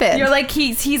happened. You're like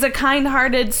he's a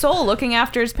kind-hearted soul looking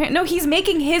after his parents. No, he's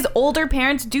making his older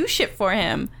parents do shit for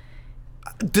him.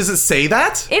 Does it say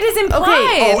that? It is implied.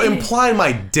 Okay. Oh, imply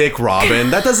my dick,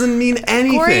 Robin. That doesn't mean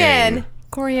anything.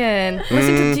 Corian.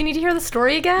 Listen, do you need to hear the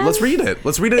story again? Let's read it.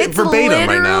 Let's read it It's verbatim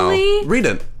right now. literally- Read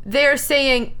it. They're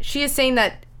saying, she is saying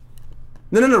that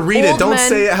No, read it. Old Don't men-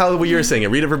 say it how you're saying it.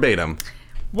 Read it verbatim.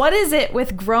 What is it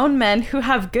with grown men who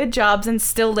have good jobs and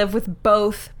still live with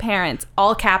both parents?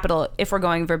 All capital if we're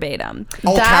going verbatim.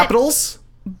 All That- capitals?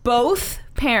 Both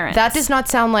parents. that does not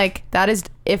sound like that is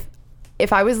if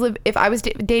I was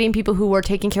dating people who were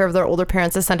taking care of their older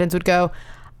parents, the sentence would go,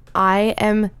 I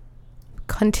am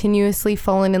continuously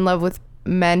falling in love with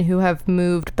men who have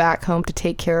moved back home to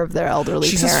take care of their elderly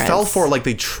She parents. just fell for it like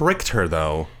they tricked her,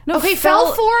 though. No, Okay,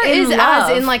 fell for in is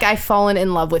love. as in like I've fallen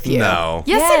in love with you. No.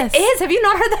 Yes, Yes. it is. Have you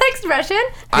not heard that expression?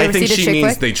 Have you I ever think seen a she chick means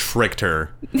flick? they tricked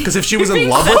her. Because if she was in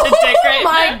love with... Oh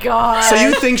my god. So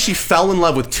you think she fell in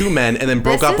love with two men and then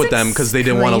broke This up is with them because they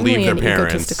didn't want to leave their extremely an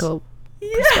parents? egotistical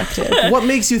perspective. What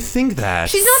makes you think that?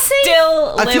 She's not saying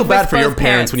Still I feel live bad with for your both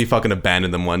parents when you fucking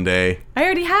abandon them one day. I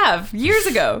already have. Years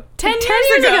ago. 10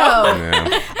 years ago.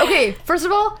 Yeah. Okay, first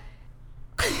of all,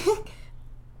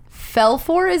 fell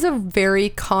for is a very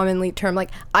commonly term.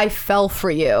 Like, I fell for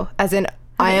you, as in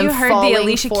I am you heard falling the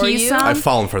Alicia for Keys you. song? I've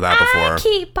fallen for that before. I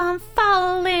keep on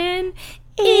falling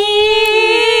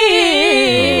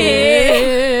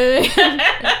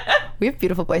We have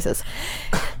beautiful voices.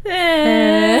 in.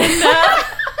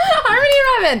 Harmony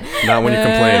Robin. Not when you're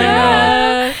complaining,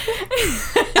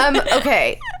 no.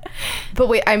 Okay. But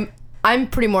wait, I'm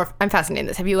fascinated in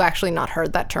this. Have you actually not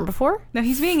heard that term before? No,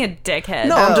 he's being a dickhead.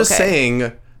 No, I'm just okay.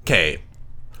 saying. Okay.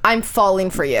 I'm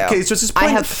falling for you. Okay, so just I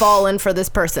have fallen for this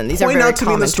person. These are point very out to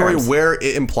me in the common story terms. where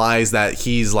it implies that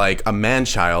he's like a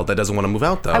man-child that doesn't want to move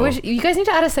out, though. I wish you guys need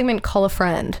to add a segment, call a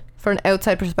friend, for an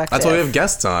outside perspective. That's why we have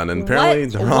guests on, and apparently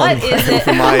they're on what is it?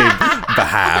 for my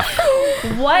behalf.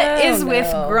 What is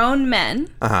with grown men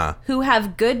Uh-huh. who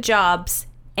have good jobs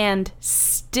and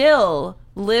still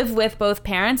live with both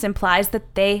parents implies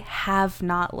that they have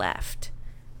not left.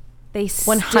 They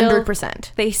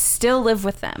 100%. They still live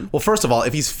with them. Well, first of all,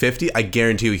 if he's 50, I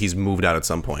guarantee you he's moved out at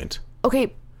some point.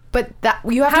 Okay, but that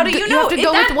you have How to do you you have know? to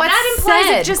go with what's that implies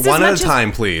said. it just One as at much a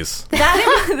time, please.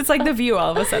 it's like The View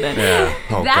all of a sudden. Yeah.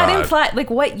 Oh, that God. implied, like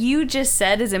what you just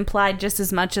said is implied just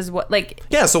as much as what, like,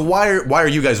 Yeah, so why are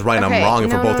you guys right and Okay, I'm wrong if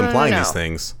no, we're both no, no, implying no. these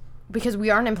things? Because we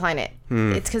aren't implying it.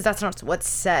 It's because that's not what's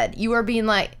said. You are being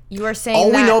like, you are saying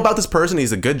All that, we know about this person,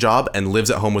 he's a good job and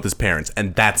lives at home with his parents,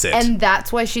 and that's it. and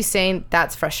that's why she's saying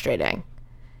that's frustrating.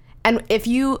 And if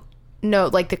you know,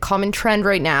 like the common trend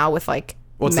right now with like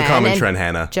What's the men common and trend,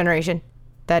 Hannah? generation,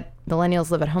 that millennials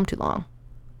live at home too long.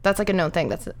 That's like a known thing.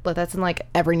 That's in like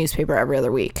every newspaper every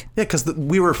other week. Yeah, because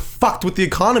we were fucked with the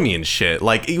economy and shit.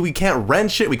 Like, we can't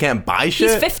rent shit, we can't buy shit.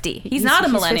 he's 50. He's not a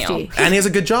millennial. 50. And he has a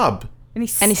good job. And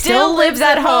And he still lives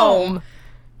at home.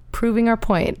 Proving our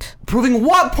point. Proving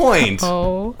what point?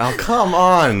 Oh. Oh, come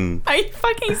on. Are you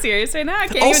fucking serious right now? I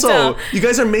can't Also, even tell. you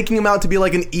guys are making him out to be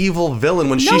like an evil villain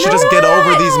when she No, should no, just no, get no,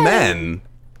 over no. these men.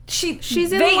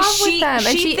 She's in love with them,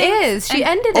 and she is. She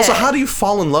ended Also, it. how do you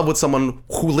fall in love with someone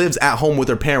who lives at home with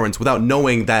their parents without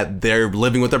knowing that they're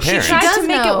living with their She parents? tried does to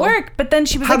make know. it work, but then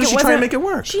she was How like, does it she try wasn't. and make it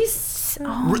work? She's,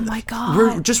 oh my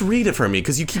God. Just read it for me,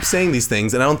 because you keep saying these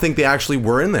things, and I don't think they actually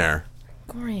were in there.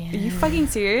 Are you fucking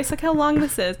serious? Look how long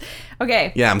this is.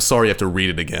 Okay. Yeah, I'm sorry you have to read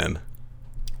it again.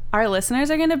 Our listeners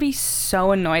are going to be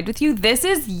so annoyed with you. This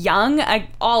is young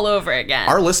all over again.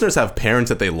 Our listeners have parents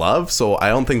that they love, so I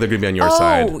don't think they're going to be on your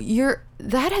side.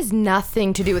 That has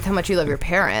nothing to do with how much you love your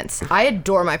parents. I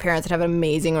adore my parents and have an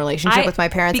amazing relationship with my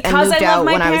parents and because moved I love out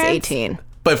my when I was parents, 18.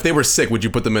 But if they were sick, would you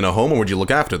put them in a home or would you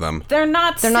look after them? They're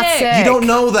not They're not sick. You don't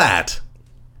know that.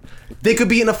 They could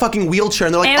be in a fucking wheelchair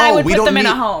and they're like, And I oh, would we put don't them need... in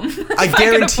a home. I if could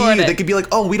guarantee afford you, it. they could be like,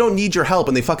 oh, we don't need your help.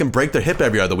 And they fucking break their hip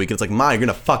every other week. And it's like, Ma, you're going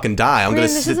to fucking die. I'm going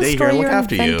to This is a stay here story and look you're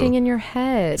after inventing you. in your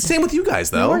head. Same with you guys,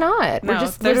 though. No, we're not. No, We're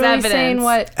just there's literally evidence. saying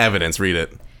what Evidence, read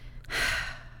it.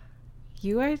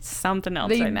 You are something else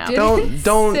they right now. didn't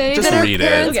Don't say just that our read it.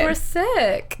 parents Okay. were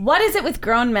sick. What is it with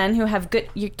grown men who have good...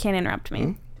 You can't interrupt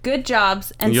me. Good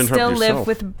jobs and You still interrupt live yourself.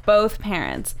 with both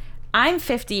parents. I'm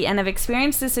 50 and have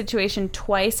experienced this situation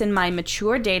twice in my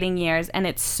mature dating years, and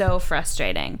it's so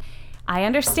frustrating. I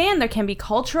understand there can be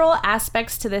cultural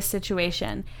aspects to this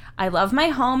situation. I love my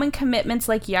home and commitments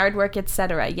like yard work,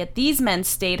 etc. Yet these men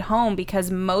stayed home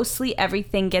because mostly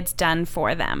everything gets done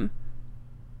for them.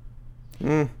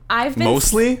 I've been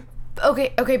Mostly?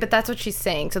 Okay, but that's what she's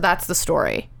saying. So that's the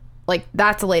story. Like,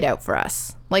 that's laid out for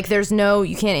us. Like, there's no...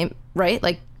 You can't... Right?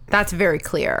 Like, that's very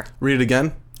clear. Read it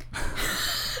again.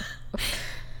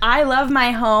 I love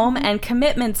my home and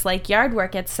commitments like yard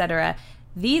work, etc.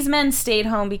 These men stayed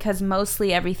home because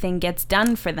mostly everything gets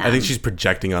done for them. I think she's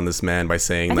projecting on this man by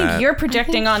saying I that. think you're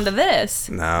projecting onto this.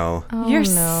 No. You're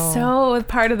no. so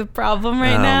part of the problem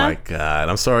right Oh now. my God.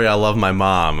 I'm sorry I love my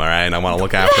mom, all right? And I want to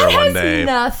look after her That one has day.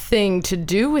 nothing to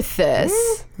do with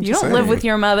this. You don't saying. live with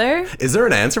your mother. Is there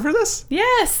an answer for this?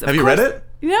 Yes. Have you read it?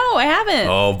 No, I haven't.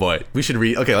 Oh boy. We should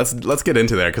read. Okay, let's get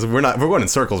into there because we're going in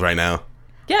circles right now.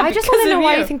 Yeah, I just because want to know of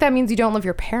why you think that means you don't love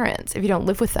your parents if you don't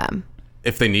live with them.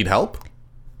 If they need help?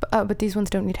 But these ones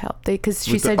don't need help. Because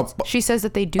she With the- said she says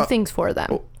that they do things for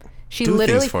them. She do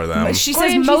literally things for them. She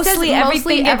Corey, says mostly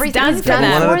everything gets done for One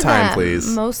them. at a time, please.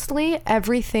 Mostly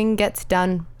everything gets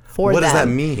done for What them. does that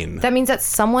mean? That means that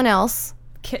someone else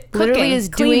Cooking, literally is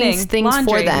cleaning, doing things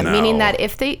laundry. for them. No. Meaning that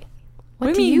if they... What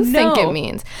do do you you mean, think no? it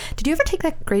means? Did you ever take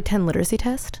that grade 10 literacy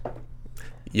test?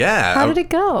 Yeah. How did it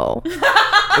go?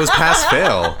 It was pass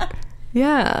fail.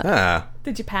 Yeah. Yeah.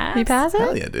 Did you pass? You pass it?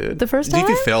 Hell yeah, dude. The first If you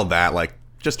time? failed that, like,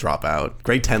 just drop out.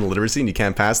 Grade 10 literacy and you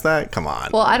can't pass that? Come on.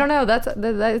 Well, I don't know. That's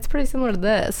it's pretty similar to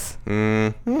this.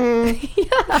 Yeah,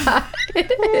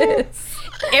 it is.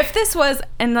 If this was,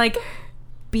 and like,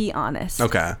 be honest.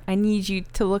 Okay. I need you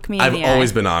to look me in I've the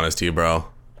always eye. been honest to you, bro.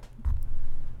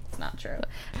 It's not true.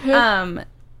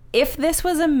 If this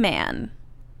was a man,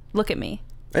 look at me.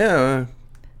 Yeah.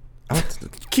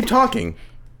 Keep talking.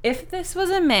 If this was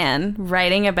a man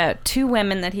writing about two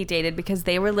women that he dated because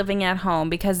they were living at home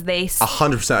because they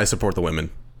 100% I support the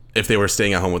women if they were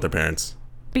staying at home with their parents.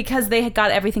 because they had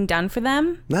got everything done for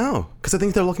them. No, because I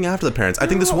think they're looking after the parents. I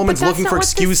think this woman's that's looking not for what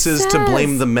this excuses to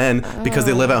blame says. the men because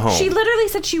they live at home. She literally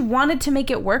said she wanted to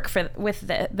make it work with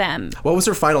them. What was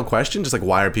her final question? Just like,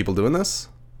 why are people doing this?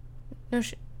 No,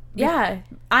 Yeah.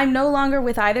 I'm no longer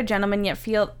with either gentleman yet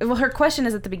feel... Well, her question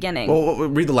is at the beginning. Well,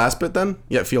 read the last bit then.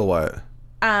 Yeah, feel what?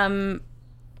 I'm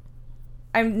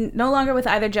no longer with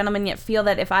either gentleman yet feel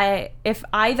that if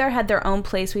either had their own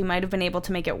place, we might have been able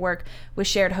to make it work with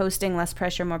shared hosting, less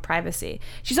pressure, more privacy.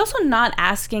 She's also not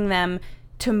asking them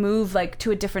to move like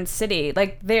to a different city.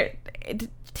 Like they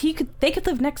could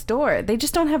live next door. They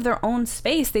just don't have their own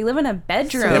space. They live in a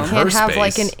bedroom. They have her can't have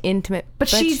like an space. intimate. But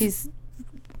she's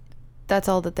that's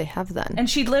all that they have then. And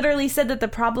she literally said that the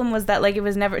problem was that like it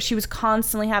was never, she was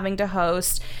constantly having to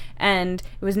host and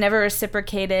it was never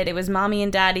reciprocated. It was mommy and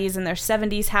daddy's in their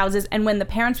 70s houses, and when the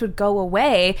parents would go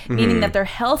away, meaning that they're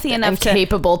healthy enough And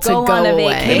capable to go go on a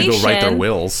away. They need to vacation, go write their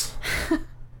wills.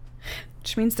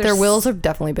 which means Their wills have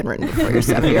definitely been written before you're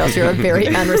 7 years. You're a very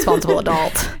unresponsible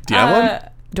adult. Do you have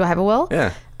one? Do I have a will? Yeah.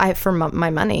 For my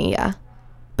money, yeah,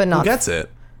 but Who not gets it?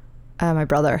 my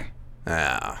brother.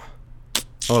 Ah.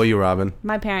 Oh, you, Robin.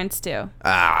 My parents do.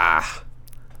 Ah.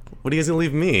 What are you guys gonna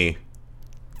leave me?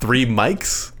 3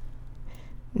 mics?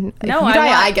 No,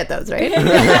 I get those, right?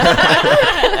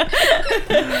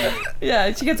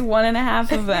 Yeah, she gets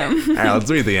 1.5 of them. All right, let's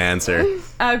read the answer.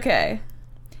 Okay.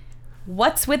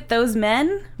 What's with those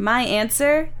men? My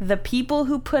answer, the people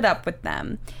who put up with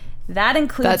them. That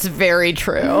includes That's very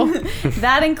true.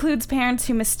 That includes parents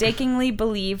who mistakenly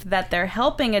believe that they're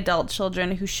helping adult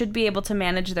children who should be able to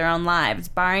manage their own lives,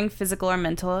 barring physical or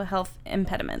mental health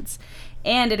impediments.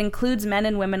 And it includes men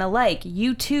and women alike,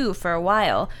 you too for a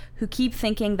while, who keep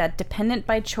thinking that dependent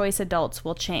by choice adults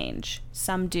will change.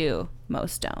 Some do,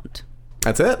 most don't.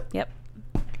 That's it? Yep.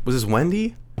 Was this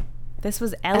Wendy? This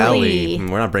was Ellie.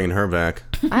 Ellie. We're not bringing her back.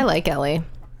 I like Ellie.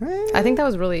 I think that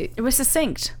was really It was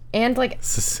succinct. and like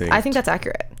Succinct. I think that's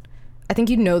accurate. I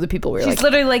think you know the people where you're She's like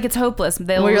literally like, it's hopeless.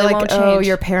 They where you're like, won't oh, change.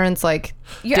 your parents like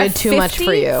You're did at too much for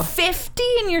 50? you. 50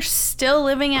 and you're still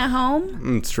living at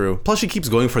home? It's true. Plus, she keeps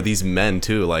going for these men,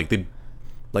 too. Like, 2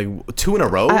 in a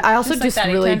row? I also Just like just that,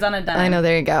 he really turns on a dime. I know,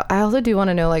 there you go. I also do want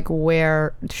to know like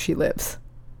where she lives.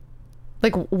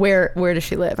 Like where does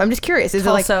she live? I'm just curious. Is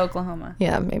Tulsa, it like Oklahoma.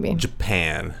 yeah, maybe.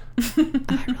 Japan. I really want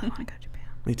to go to Japan.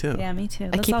 Me too. Yeah, me too.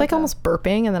 I keep like almost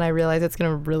burping, and then I realize it's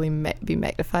gonna really be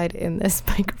magnified in this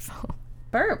microphone.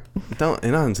 burp. Don't,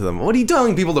 you're not into them. What are you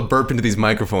telling people to burp into these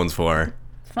microphones for?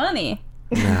 Funny.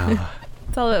 No.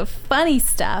 It's all about funny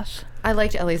stuff. I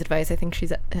liked Ellie's advice. I think she's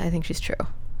true. I think she's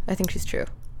true.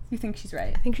 You think she's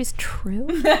right? I think she's true.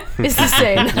 Is the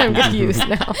saying that I'm gonna use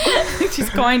now. She's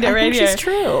coined it I right think here. she's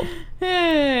true.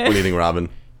 What do you think, Robin?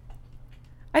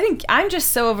 I think I'm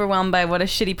just so overwhelmed by what a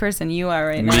shitty person you are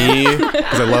right now. Me?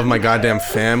 Because I love my goddamn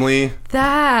family.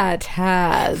 That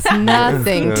has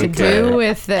nothing to do Okay.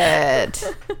 with it.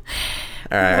 All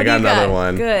right, I What do got you another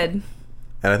one. Good.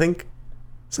 And I think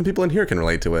some people in here can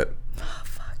relate to it. I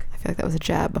feel like that was a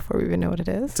jab before we even know what it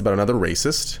is. It's about another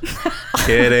racist.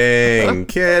 Kidding.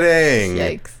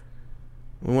 Yikes.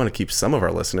 We want to keep some of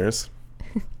our listeners.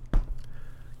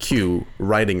 Q,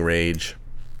 writing rage.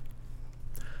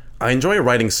 I enjoy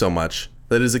writing so much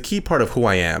that it is a key part of who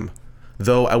I am.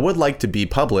 Though I would like to be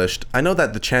published, I know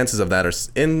that the chances of that are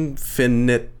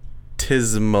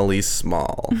infinitesimally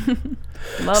small.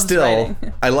 Loves Still, writing.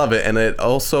 I love it, and it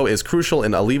also is crucial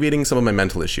in alleviating some of my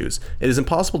mental issues. It is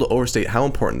impossible to overstate how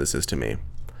important this is to me.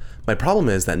 My problem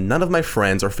is that none of my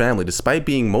friends or family, despite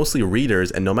being mostly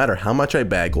readers and no matter how much I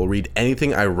beg, will read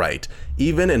anything I write,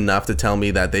 even enough to tell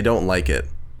me that they don't like it.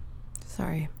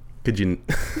 Sorry. Could you...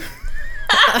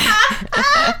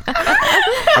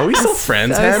 Are we still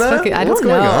friends, I was Hannah? fucking- I What's don't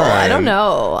going know. on? I don't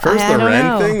know. First I the don't Ren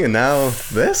know. thing, and now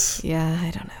this? Yeah,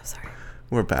 I don't know. Sorry.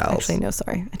 We're pals. Actually, no,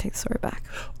 sorry. I take the story back.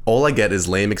 All I get is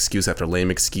lame excuse after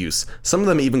lame excuse. Some of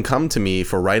them even come to me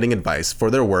for writing advice for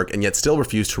their work and yet still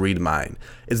refuse to read mine.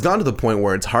 It's gone to the point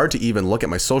where it's hard to even look at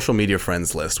my social media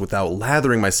friends list without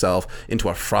lathering myself into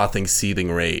a frothing, seething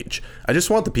rage. I just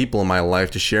want the people in my life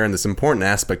to share in this important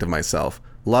aspect of myself.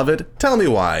 Love it? Tell me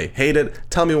why. Hate it?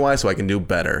 Tell me why so I can do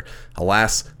better.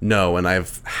 Alas, no, and I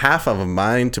have half of a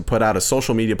mind to put out a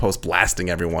social media post blasting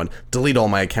everyone, delete all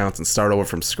my accounts, and start over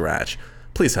from scratch.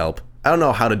 Please help. I don't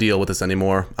know how to deal with this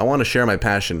anymore. I want to share my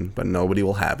passion, but nobody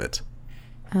will have it.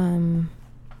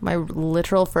 My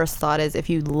literal first thought is if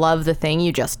you love the thing,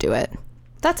 you just do it.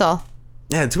 That's all.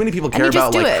 Yeah, too many people And care you just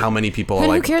about do like it. how many people And are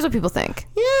who like, cares what people think?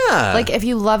 yeah. Like, if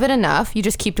you love it enough, you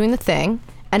just keep doing the thing,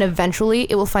 and eventually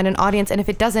it will find an audience. And if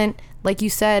it doesn't, like you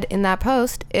said in that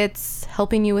post, it's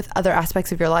helping you with other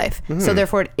aspects of your life. So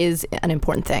therefore, it is an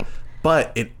important thing.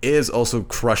 But it is also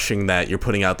crushing that you're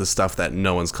putting out the stuff that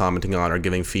no one's commenting on or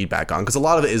giving feedback on. Because a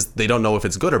lot of it is they don't know if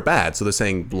it's good or bad. So they're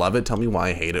saying, love it, tell me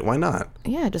why, hate it, why not?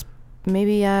 Yeah, just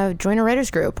maybe join a writer's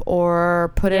group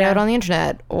or put it out on the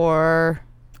internet or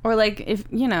like if,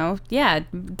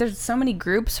 there's so many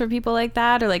groups for people like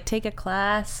that, or like take a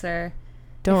class, or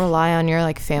don't rely on your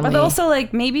like family. But also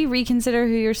like maybe reconsider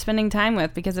who you're spending time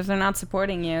with, because if they're not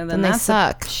supporting you, then they that's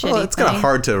suck. A shitty Well, it's kind of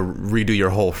hard to redo your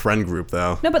whole friend group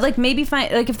though. No, but like maybe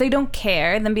find, like if they don't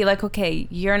care, then be like, okay,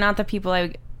 you're not the people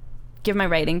I give my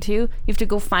writing to. You have to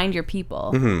go find your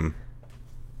people. Mm-hmm.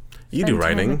 You do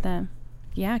writing? With them.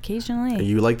 Yeah, occasionally. Are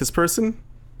you like this person?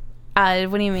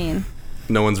 What do you mean?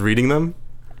 No one's reading them?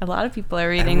 A lot of people are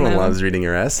reading Everyone them. loves reading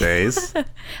your essays.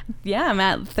 Yeah, I'm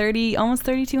at almost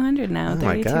 3,200 now. Oh 32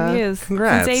 my God. views.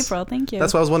 Congrats. Since April. Thank you.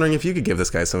 That's why I was wondering if you could give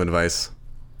this guy some advice.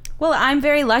 Well, I'm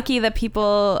very lucky that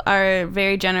people are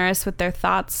very generous with their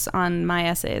thoughts on my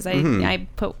essays. I'll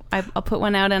put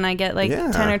one out and I get like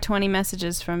 10 or 20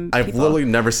 messages from I've people. literally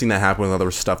never seen that happen with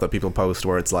other stuff that people post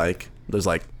where it's like there's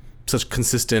like such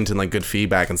consistent and like good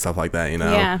feedback and stuff like that, you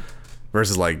know? Yeah.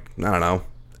 Versus like, I don't know,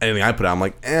 anything I put out, I'm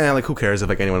like, like who cares if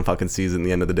like anyone fucking sees it in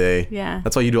the end of the day? Yeah.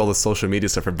 That's why you do all this social media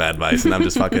stuff for Bad Vice, and I'm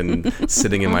just fucking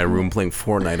sitting in my room playing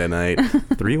Fortnite at night.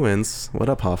 3 wins. What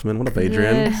up, Hoffman? What up,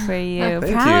 Adrian? Good for you.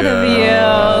 Thank Proud you. of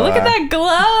you. Look at that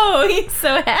glow. He's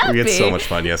so happy. We had so much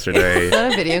fun yesterday. Is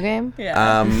that a video game?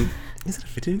 Yeah. Is it a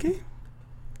video game?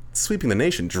 Sweeping the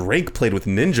nation. Drake played with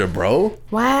Ninja, bro.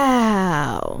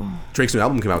 Wow. Drake's new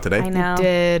album came out today. I know.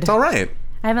 Did It's all right.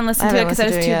 I haven't listened to it because I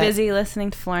was listened too to it yet. busy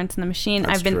listening to Florence and the Machine.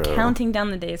 That's I've been true. counting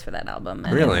down the days for that album.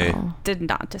 And Really? it did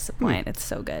not disappoint. It's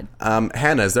so good.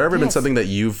 Hannah, has there ever been Yes. something that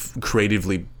you've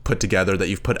creatively put together that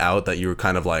you've put out that you were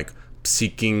kind of like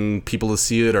seeking people to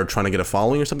see it or trying to get a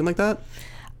following or something like that?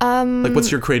 Like,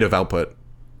 what's your creative output?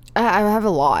 I have a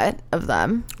lot of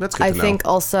them. That's good to I know. think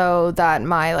also that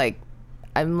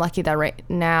I'm lucky that right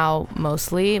now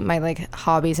mostly my like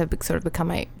hobbies have sort of become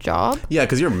my job. Yeah,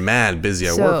 because you're mad busy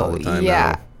at work all the time.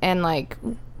 Yeah, now. and like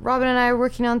Robin and I are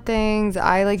working on things.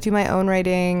 I like do my own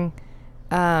writing.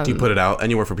 Do you put it out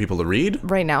anywhere for people to read?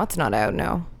 Right now it's not out.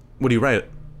 No. What do you write?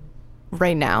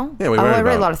 Right now? Yeah, what do you write I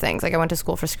write a about? lot of things. Like I went to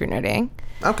school for screenwriting.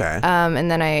 Okay. And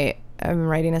then I'm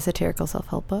writing a satirical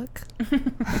self-help book.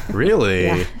 Really?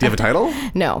 Yeah. Do you have a title?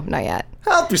 No, not yet.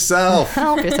 Help yourself.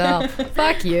 Help yourself.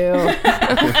 Fuck you.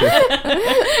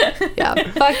 Yeah,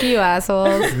 fuck you,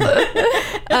 assholes.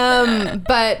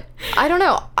 But I don't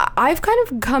know. I've kind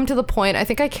of come to the point, I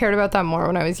think I cared about that more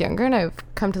when I was younger, and I've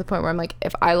come to the point where I'm like,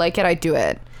 if I like it, I do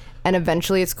it. And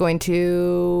eventually it's going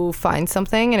to find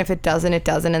something, and if it doesn't, it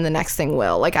doesn't, and the next thing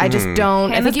will. Like, I just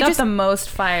don't... I Hannah's think you got just... the most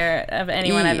fire of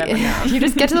anyone I've ever known. You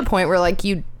just get to the point where, like,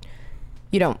 you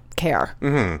don't care.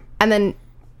 Mm-hmm. And then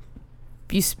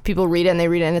people read it and they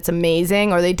read it and it's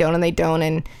amazing, or they don't and they don't,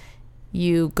 and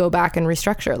you go back and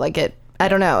restructure. Like, I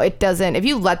don't know, it doesn't, if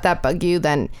you let that bug you,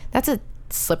 then that's a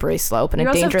slippery slope and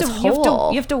a dangerous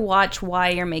hole. You have to watch why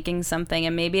you're making something,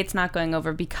 and maybe it's not going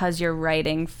over because you're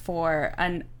writing for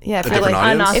an if different you're like,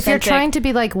 audience? if you're trying to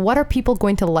be like, what are people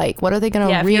going to like? What are they going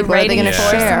to if read? you're What are they writing going to for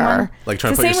share? someone. Like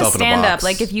trying It's to the put same with yourself in a stand-up. box.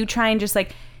 Like if you try and just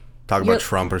like Talk you're- about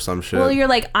Trump or some shit. well, you're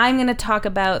like, I'm gonna talk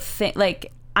about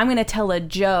like I'm gonna tell a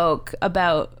joke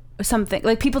about something.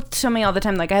 Like people tell me all the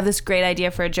time, like I have this great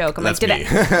idea for a joke. I'm That's like, me.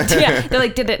 yeah, they're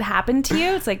like, did it happen to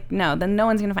you? It's like, no, then no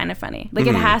one's gonna find it funny. Like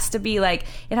it has to be like,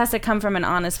 it has to come from an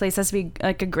honest place. It has to be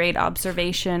like a great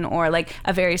observation or like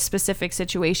a very specific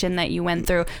situation that you went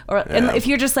through. Or and if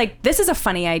you're just like, this is a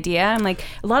funny idea, I'm like,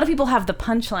 a lot of people have the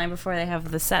punchline before they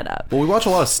have the setup. Well, we watch a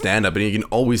lot of stand-up, and you can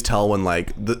always tell when,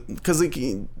 like, because, like,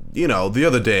 you know, the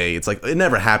other day, it's like, it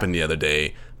never happened the other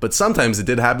day, but sometimes it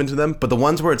did happen to them. But the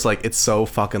ones where it's like, it's so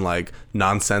fucking, like,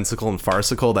 nonsensical and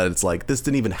farcical that it's like, this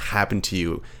didn't even happen to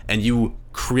you, and you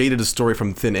created a story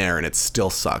from thin air, and it still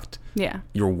sucked. Yeah.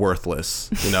 You're worthless,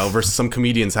 you know, versus some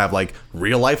comedians have, like,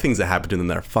 real life things that happen to them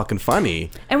that are fucking funny.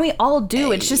 And we all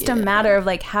do. It's just a matter of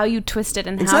like how you twist it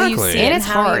and how you Exactly. see it. And it's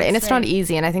how hard you and it's not say-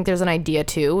 easy, and I think there's an idea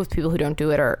too with people who don't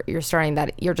do it, or you're starting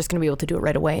that you're just going to be able to do it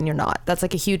right away, and you're not. That's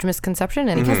like a huge misconception.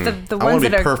 And The I ones want to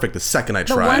that be are perfect the second I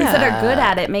the try. ones that are good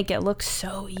at it make it look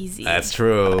so easy. That's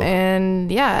true.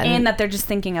 and yeah, and that they're just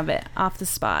thinking of it off the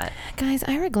spot. guys,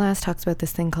 Ira Glass talks about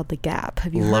this thing called The Gap.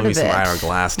 Have you Love heard me of some it? Ira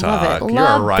Glass Love talk. it. You're a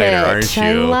Love writer, it. aren't you?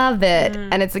 I love it.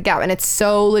 And it's The Gap, and it's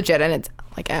so legit, and it's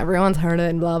like everyone's heard it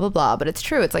and blah blah blah, but it's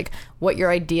true. It's like what your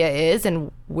idea is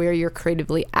and where you're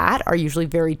creatively at are usually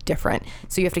very different,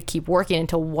 so you have to keep working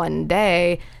until one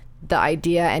day the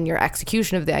idea and your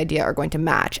execution of the idea are going to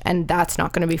match, and that's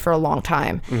not going to be for a long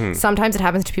time. Sometimes it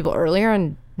happens to people earlier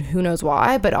and who knows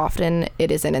why, but often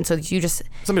it isn't. And so you just,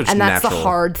 Something and that's natural. the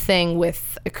hard thing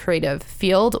with a creative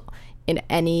field in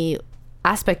any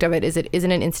aspect of it, is it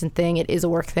isn't an instant thing. It is a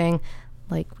work thing.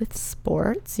 Like with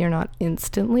sports, you're not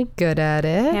instantly good at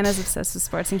it. Hannah's obsessed with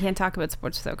sports and can't talk about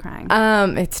sports without crying.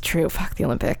 It's true. Fuck the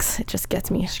Olympics. It just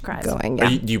gets me cries. going. Are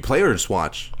Yeah. do you play or just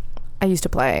watch? I used to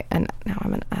play, and now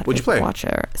I'm an What'd you avid play?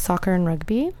 watcher. Soccer and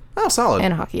rugby, Oh, solid.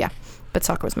 and hockey. Yeah, but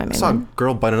soccer was my main I saw a one.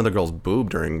 girl bite another girl's boob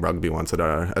during rugby once at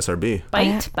SRB.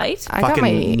 Bite. I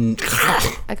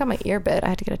got my ear bit. I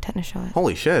had to get a tetanus shot.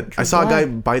 Holy shit. I saw a guy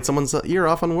blood. bite someone's ear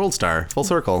off on World Star. Full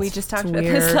circle. We just talked It's about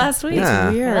this weird. last week.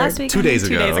 Yeah. weird. Last week. 2 days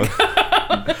ago.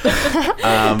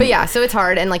 But yeah, so it's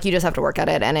hard, and like you just have to work at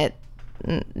it, and it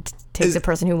takes a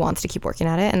person who wants to keep working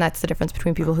at it, and that's the difference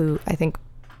between people who I think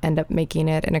end up making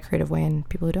it in a creative way and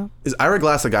people who don't. Is Ira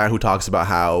Glass a guy who talks about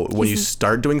how when you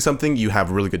start doing something, you have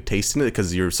really good taste in it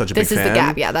because you're such a big This is fan? the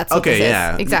gap. Yeah, that's what okay. this is.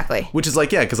 Yeah, Exactly. Which is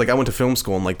like, yeah, because like I went to film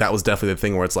school and like that was definitely the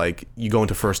thing where it's like you go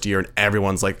into first year and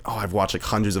everyone's like, oh, I've watched like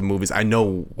hundreds of movies. I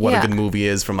know what Yeah. a good movie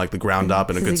is from like the ground up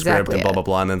and a This good is script exactly and blah it. blah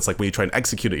blah. And then it's like when you try and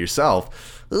execute it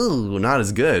yourself, ooh, not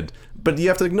as good. But you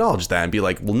have to acknowledge that and be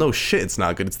like, well, no shit, it's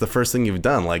not good. It's the first thing you've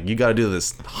done. Like you got to do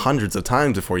this hundreds of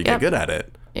times before you Yep. get good at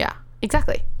it. Yeah,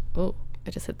 exactly. Oh,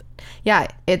 I just hit that. Yeah,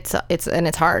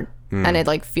 it's hard, and it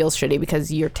like feels shitty because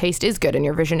your taste is good and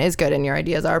your vision is good and your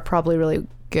ideas are probably really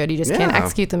good. You just can't Yeah.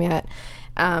 execute them yet,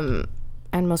 and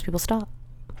most people stop.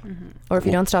 Or if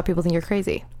you don't stop, people think you're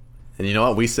crazy. And you know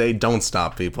what? We say don't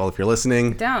stop, people. If you're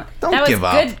listening, Don't Don't give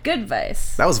up. Good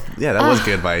advice. That was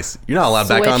good advice. You're not allowed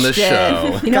back on this Switched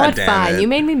show. it. You know God what? damn Fine. it. You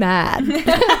made me mad.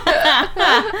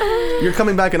 You're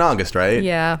coming back in August, right?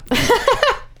 Yeah.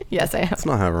 Yes, I am. It's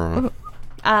not ever.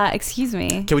 Excuse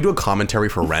me. Can we do a commentary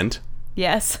for Rent?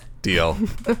 Yes. Deal.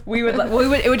 We would.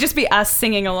 It would just be us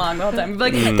singing along the whole time.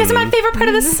 We'd be like, this is my favorite part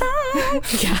of the song.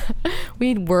 Yeah.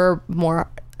 We were more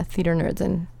theater nerds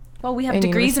and Well, we have In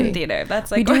degrees in university. theater.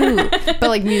 That's we like do. But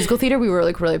like musical theater, we were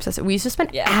like really obsessed. We used to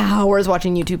spend Yeah. hours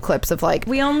watching YouTube clips of like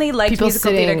we only liked People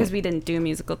musical theater sitting- because we didn't do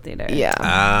musical theater. yeah.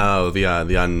 Oh, the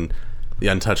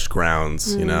untouched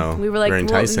grounds. You know, We were like, very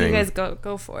well, enticing. you guys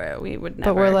go for it. We would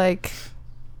never. But we're like,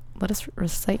 let us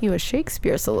recite you a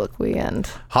Shakespeare soliloquy and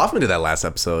Hoffman did that last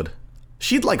episode.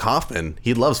 She'd like Hoffman.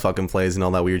 He loves fucking plays and all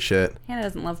that weird shit. Hannah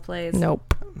doesn't love plays.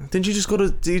 nope. Didn't you just go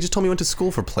to? You just told me you went to school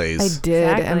for plays. I did.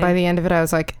 And Exactly. by the end of it, I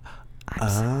was like,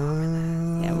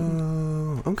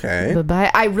 Okay.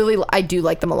 bye-bye. I do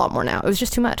like them a lot more now. It was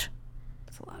just too much.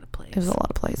 It's a lot of plays. It was a lot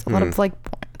of plays. A lot of like,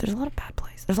 there's a lot of bad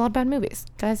plays. There's a lot of bad movies.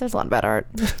 Guys, there's a lot of bad art.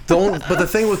 But the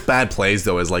thing with bad plays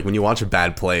though is like when you watch a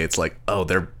bad play, it's like, oh,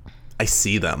 I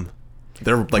see them.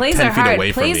 They're like Plays 10 are feet hard.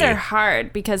 away from me. Plays are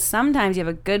hard because sometimes you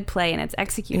have a good play and it's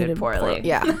executed poorly.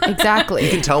 Yeah, exactly. You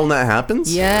can tell when that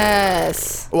happens.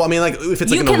 Yes. Well, I mean, like if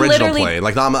it's like You an can original literally- play,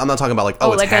 like I'm not talking about like it's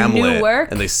like a new Hamlet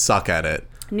work? and they suck at it.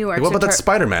 New Like, works. what about are that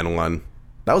Spider-Man one?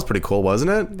 That was pretty cool, wasn't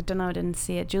it? I don't know. I didn't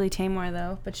see it. Julie Taymor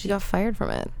though, but She got fired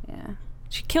from it. yeah.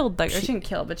 She killed or she didn't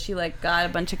kill, but she like got a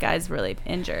bunch of guys really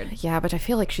injured. Yeah, but I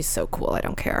feel like she's so cool. I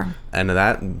don't care. And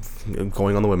that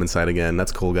going on the women's side again.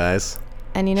 That's cool, guys.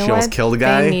 And you know She what? almost killed a They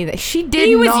guy? need that. She did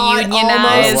He was not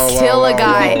unionized. almost Whoa, whoa, kill whoa, a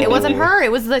guy. whoa. It wasn't her. It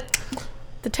was the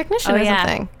technician or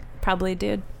something. Probably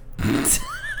dude.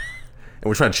 And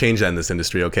we're trying to change that in this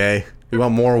industry, okay? We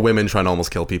want more women trying to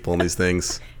almost kill people in these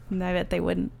things, I bet they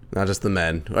wouldn't. not just the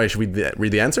men. All right, should we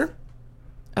read the answer?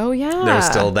 Oh yeah. There's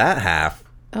still that half.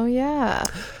 Oh yeah.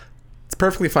 It's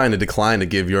perfectly fine to decline to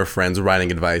give your friends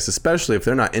writing advice, especially if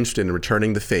they're not interested in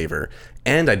returning the favor.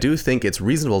 And I do think it's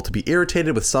reasonable to be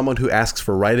irritated with someone who asks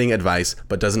for writing advice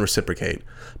but doesn't reciprocate.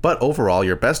 But overall,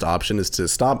 your best option is to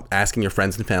stop asking your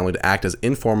friends and family to act as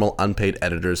informal, unpaid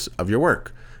editors of your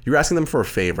work. You're asking them for a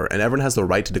favor, and everyone has the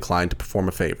right to decline to perform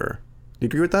a favor. Do you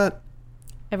agree with that?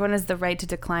 Everyone has the right to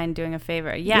decline doing a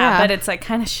favor. Yeah, Yeah. but it's like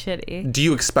kind of shitty. Do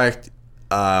you expect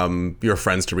your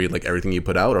friends to read like everything you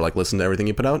put out or like listen to everything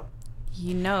you put out?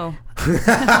 You know.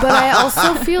 But I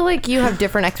also feel like you have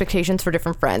different expectations for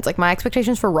different friends. Like my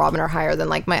expectations for Robin are higher than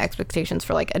like my expectations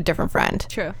for like a different friend.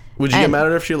 True. Would you get And- mad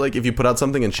at her if you put out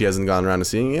something and she hasn't gone around to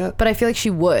seeing it yet? But I feel like she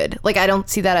would. Like I don't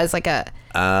see that as like a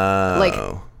like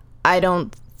I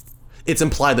don't It's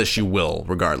implied that she will,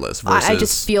 regardless. Versus, I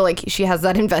just feel like she has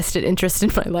that invested interest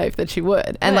in my life that she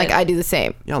would. And like Good. I do the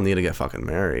same. y'all need to get fucking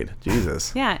married.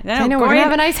 Jesus. Yeah. I know we're gonna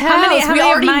have a nice house. We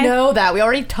already know that. We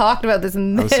already talked about this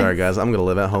in I'm sorry, guys. I'm gonna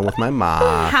live at home with my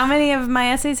mom. How many of my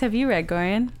essays have you read,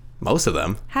 Gorian? Most of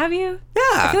them. Have you? Yeah.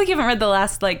 I feel like you haven't read the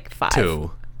last like 5.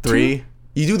 2, 3.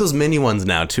 You do those mini ones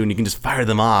now too, and you can just fire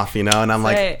them off, you know. And I'm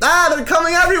Right. like, they're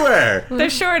coming everywhere. They're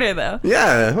shorter though.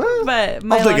 Yeah. Well, But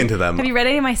I'll dig into them. Have you read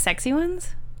any of my sexy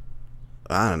ones?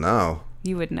 I don't know.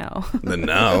 You would know. Then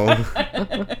no.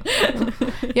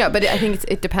 Yeah, but I think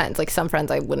it depends. Like some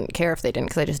friends I wouldn't care if they didn't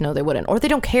because I just know they wouldn't. Or they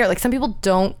don't care. Like some people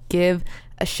don't give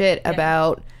a shit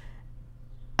about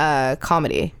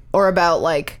comedy or about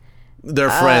like Their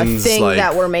friends thing like,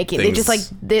 that we're making. They just like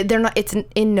things- they're not. It's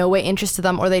in no way interest to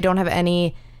them, or they don't have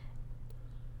any.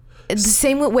 It's the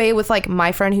same way with like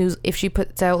my friend who's if she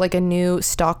puts out like a new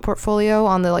stock portfolio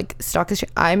on the like stock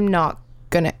exchange,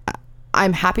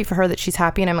 I'm happy for her that she's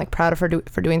happy and I'm like proud of her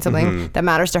for doing something that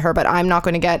matters to her, but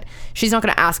she's not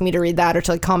going to ask me to read that or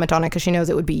to like comment on it because she knows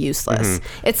it would be useless.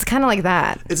 It's kind of like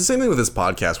that. It's the same thing with this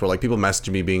podcast where like people message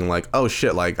me being like, oh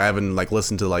shit, like I haven't like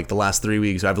listened to like the last 3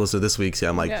 weeks or I've listened to this week's. Yeah,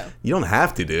 I'm like, you don't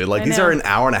have to, dude. Like these are an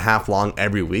hour and a half long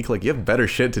every week. Like you have better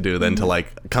shit to do than to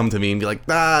like come to me and be like,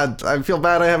 I feel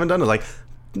bad I haven't done it. Like,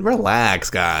 relax,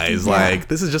 guys. Like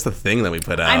this is just a thing that we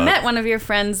put out. I met one of your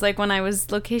friends like when I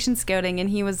was location scouting, and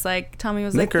he was like, Tommy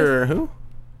was Nick like, or who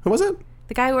was it?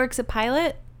 the guy who works at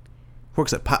Pilot.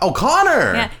 Works at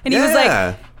Connor. Yeah, and he was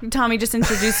like, Tommy just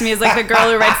introduced me as like the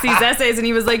girl who writes these essays, and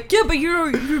he was like, yeah, but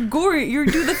you're Gorian, you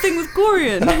do the thing with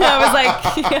Gorian. And I was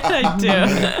like,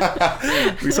 yeah,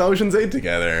 I do. We saw Ocean's 8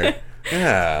 together.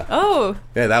 Yeah. Oh.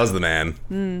 Yeah, that was the man.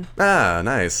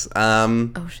 Nice.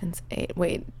 Ocean's 8.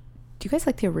 Wait, do you guys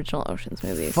like the original Ocean's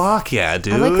movies? Fuck yeah,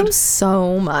 dude. I like them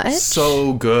so much.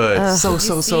 So good.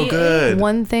 So good.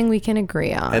 One thing we can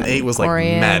agree on. And 8 was like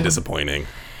Gorian. mad disappointing.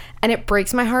 And it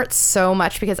breaks my heart so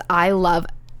much because I love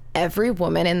every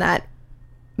woman in that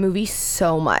movie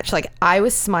so much. Like I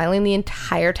was smiling the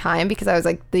entire time because I was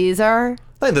like, these are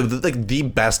Like the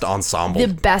best ensemble.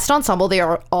 the best ensemble. They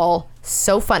are all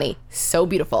so funny, so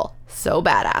beautiful, so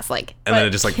badass. Like, And then it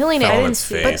just like fell killing it. on its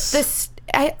But face. this,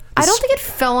 I don't think it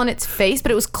fell on its face,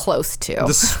 but it was close to.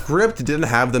 The script didn't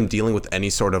have them dealing with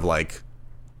any sort of like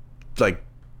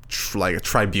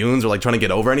tribunes or like trying to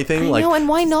get over anything. I know, and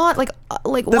why not? Like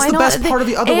that's why the not? best part of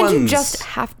the other and ones. you just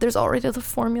have. There's already the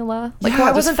formula. Like, Yeah, why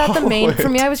just wasn't that the follow main? it. For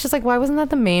me, I was just like, why wasn't that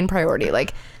the main priority?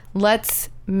 Like, let's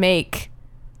make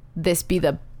this be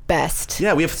the best.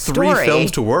 Yeah, we have 3 story,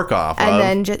 films to work off and of.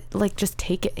 then just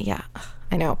take it. Yeah,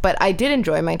 I know, but I did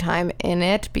enjoy my time in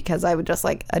it because I would just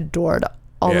like adored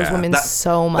all those Yeah, women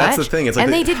so much. that's the thing, it's like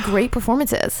and they- they did great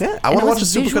performances. Yeah, I And want to it watch a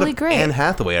was supercut visually of great. Anne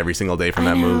Hathaway every single day from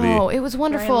I that know, movie. it was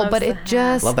wonderful, loves but the it hat.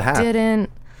 just Love the hat. didn't.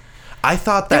 I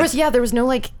thought that There was no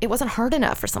like it wasn't hard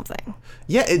enough or something.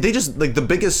 yeah, they just like the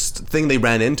biggest thing they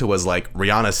ran into was like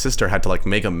Rihanna's sister had to like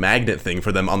make a magnet thing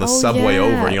for them on the subway yeah,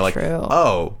 over, and you're like, true.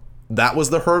 oh, that was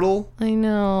the hurdle. I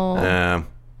know.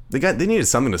 They needed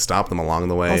something to stop them along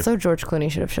the way. Also, George Clooney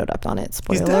should have showed up on it.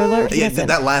 Spoiler He's dead. alert. Yeah, Listen.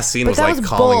 that last scene But was that like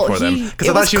calling bold. for them He- because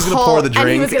it I thought was she was gonna pour the called, and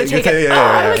he drink. was gonna take it. Yeah,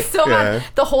 I was so yeah. mad.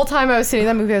 The whole time I was sitting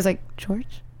in that movie, I was like,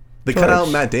 George. They cut out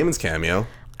George. Matt Damon's cameo.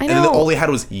 I And then know. all they had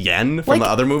was Yen from the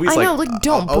other movies. I know, like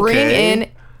don't bring okay. in.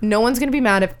 No one's gonna be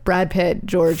mad if Brad Pitt,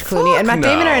 George Clooney, and Fuck Matt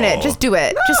Damon are in it. no. Just do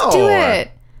it. Just No. do it.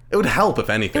 It would help if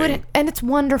anything. And it's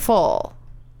wonderful.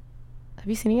 Have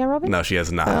you seen it yet, Robin? No, she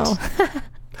has not. Oh.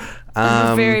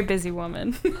 I'm a very busy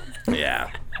woman.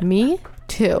 Yeah. Me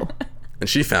too. And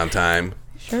she found time.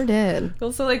 Sure did.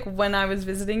 Also, like when I was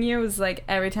visiting you, it was like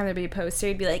every time there'd be a poster,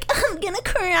 you'd be like, I'm gonna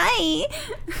cry.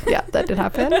 Yeah, that did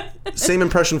happen. Same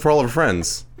impression for all of her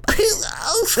friends.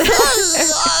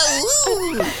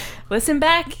 Listen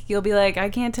back, you'll be like, I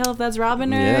can't tell if that's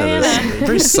Robin or Yeah, Anna. there's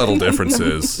very subtle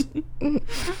differences.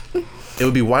 It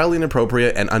would be wildly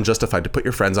inappropriate and unjustified to put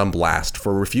your friends on blast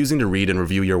for refusing to read and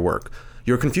review your work.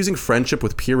 You're confusing friendship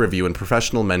with peer review and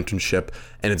professional mentorship,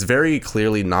 and it's very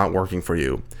clearly not working for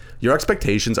you. Your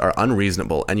expectations are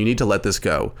unreasonable, and you need to let this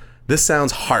go. This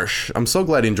sounds harsh. I'm so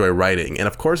glad you enjoy writing, and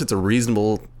of course it's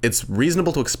reasonable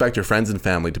to expect your friends and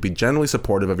family to be generally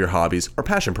supportive of your hobbies or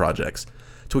passion projects,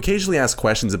 to occasionally ask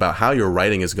questions about how your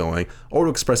writing is going, or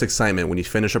to express excitement when you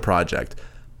finish a project.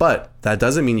 But that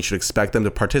doesn't mean you should expect them to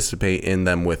participate in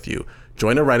them with you.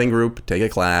 Join a writing group, take a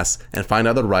class, and find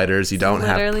other writers you don't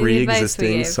have Literally the advice we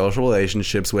pre-existing gave. social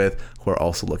relationships with who are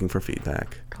also looking for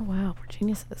feedback. Oh wow, we're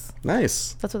geniuses.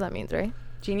 Nice. That's what that means, right?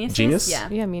 Genius? Genius? Yeah.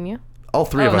 Yeah, me and you. All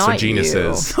 3 of us are not you.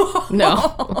 geniuses.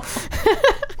 No.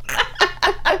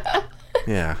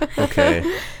 Yeah, okay.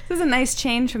 This is a nice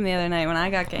change from the other night when I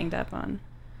got ganged up on.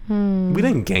 We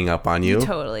didn't gang up on you.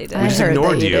 Totally did. I just heard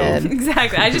ignored that you you. did.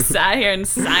 Exactly. I just sat here in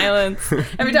silence.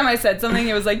 Every time I said something,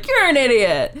 it was like, you're an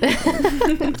idiot.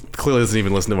 Clearly doesn't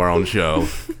even listen to our own show.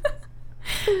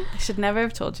 I should never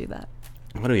have told you that.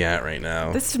 What are we at right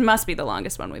now? This must be the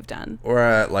longest one we've done. We're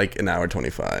at like an hour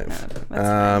 25.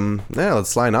 that's Yeah, let's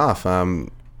sign off. Hannah,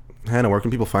 where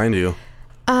can people find you?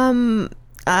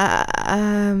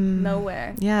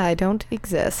 Nowhere. Yeah, I don't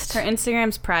exist. Her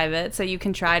Instagram's private, so you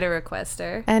can try to request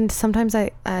her. And sometimes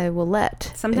I will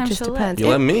let. Sometimes it just she'll depends. You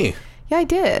let me. Yeah, I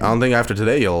did. I don't think after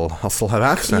today I'll still have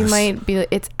access. You might be.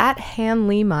 It's at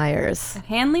Hanley Myers.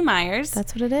 Hanley Myers.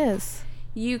 That's what it is.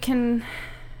 You can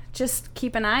just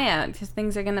keep an eye out because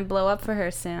things are going to blow up for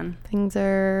her soon. Things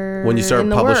are When you start in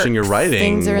the publishing your works. writing,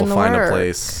 Things are in we'll the find a works.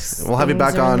 place. We'll have you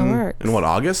back Things are in the on works. in what,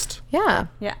 August? Yeah.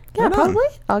 Yeah, Yeah, Right on. probably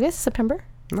August, September.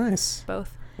 Nice.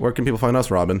 both. Where can people find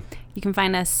us, Robin? You can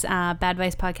find us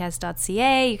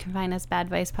badvicepodcast.ca. You can find us Bad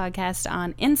Vice Podcast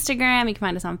on Instagram. You can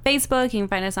find us on Facebook. You can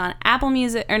find us on Apple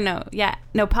Music Apple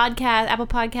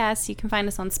Podcasts. You can find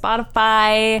us on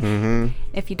Spotify. Mm-hmm.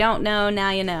 If you don't know,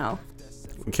 now you know.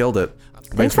 Killed it.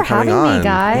 Thanks for coming having me, on.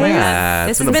 guys. Yeah,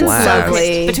 This it's has been a been blast. so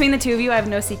lovely. Between the two of you, I have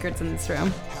no secrets in this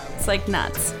room. It's like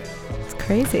nuts. It's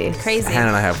crazy. Crazy. Hannah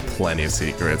and I have plenty of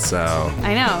secrets, so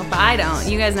I know, but I don't.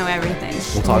 You guys know everything.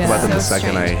 we'll talk Yeah. about them the So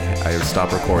second I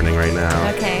stop recording right now.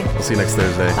 Okay. We'll see you next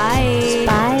Thursday. Bye.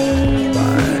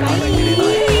 Bye.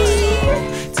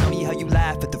 Tell me how you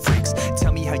laugh at the freaks.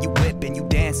 Tell me how you whip and you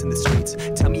dance in the streets.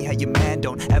 Tell me how your man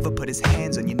don't ever put his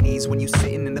hands on your knees when you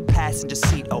sitting in the passenger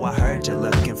seat. Oh, I heard you're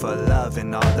looking for love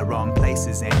in all the wrong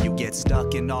places and you get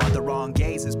stuck in all the wrong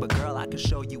gazes. But girl, I can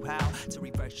show you how to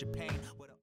reverse your pain.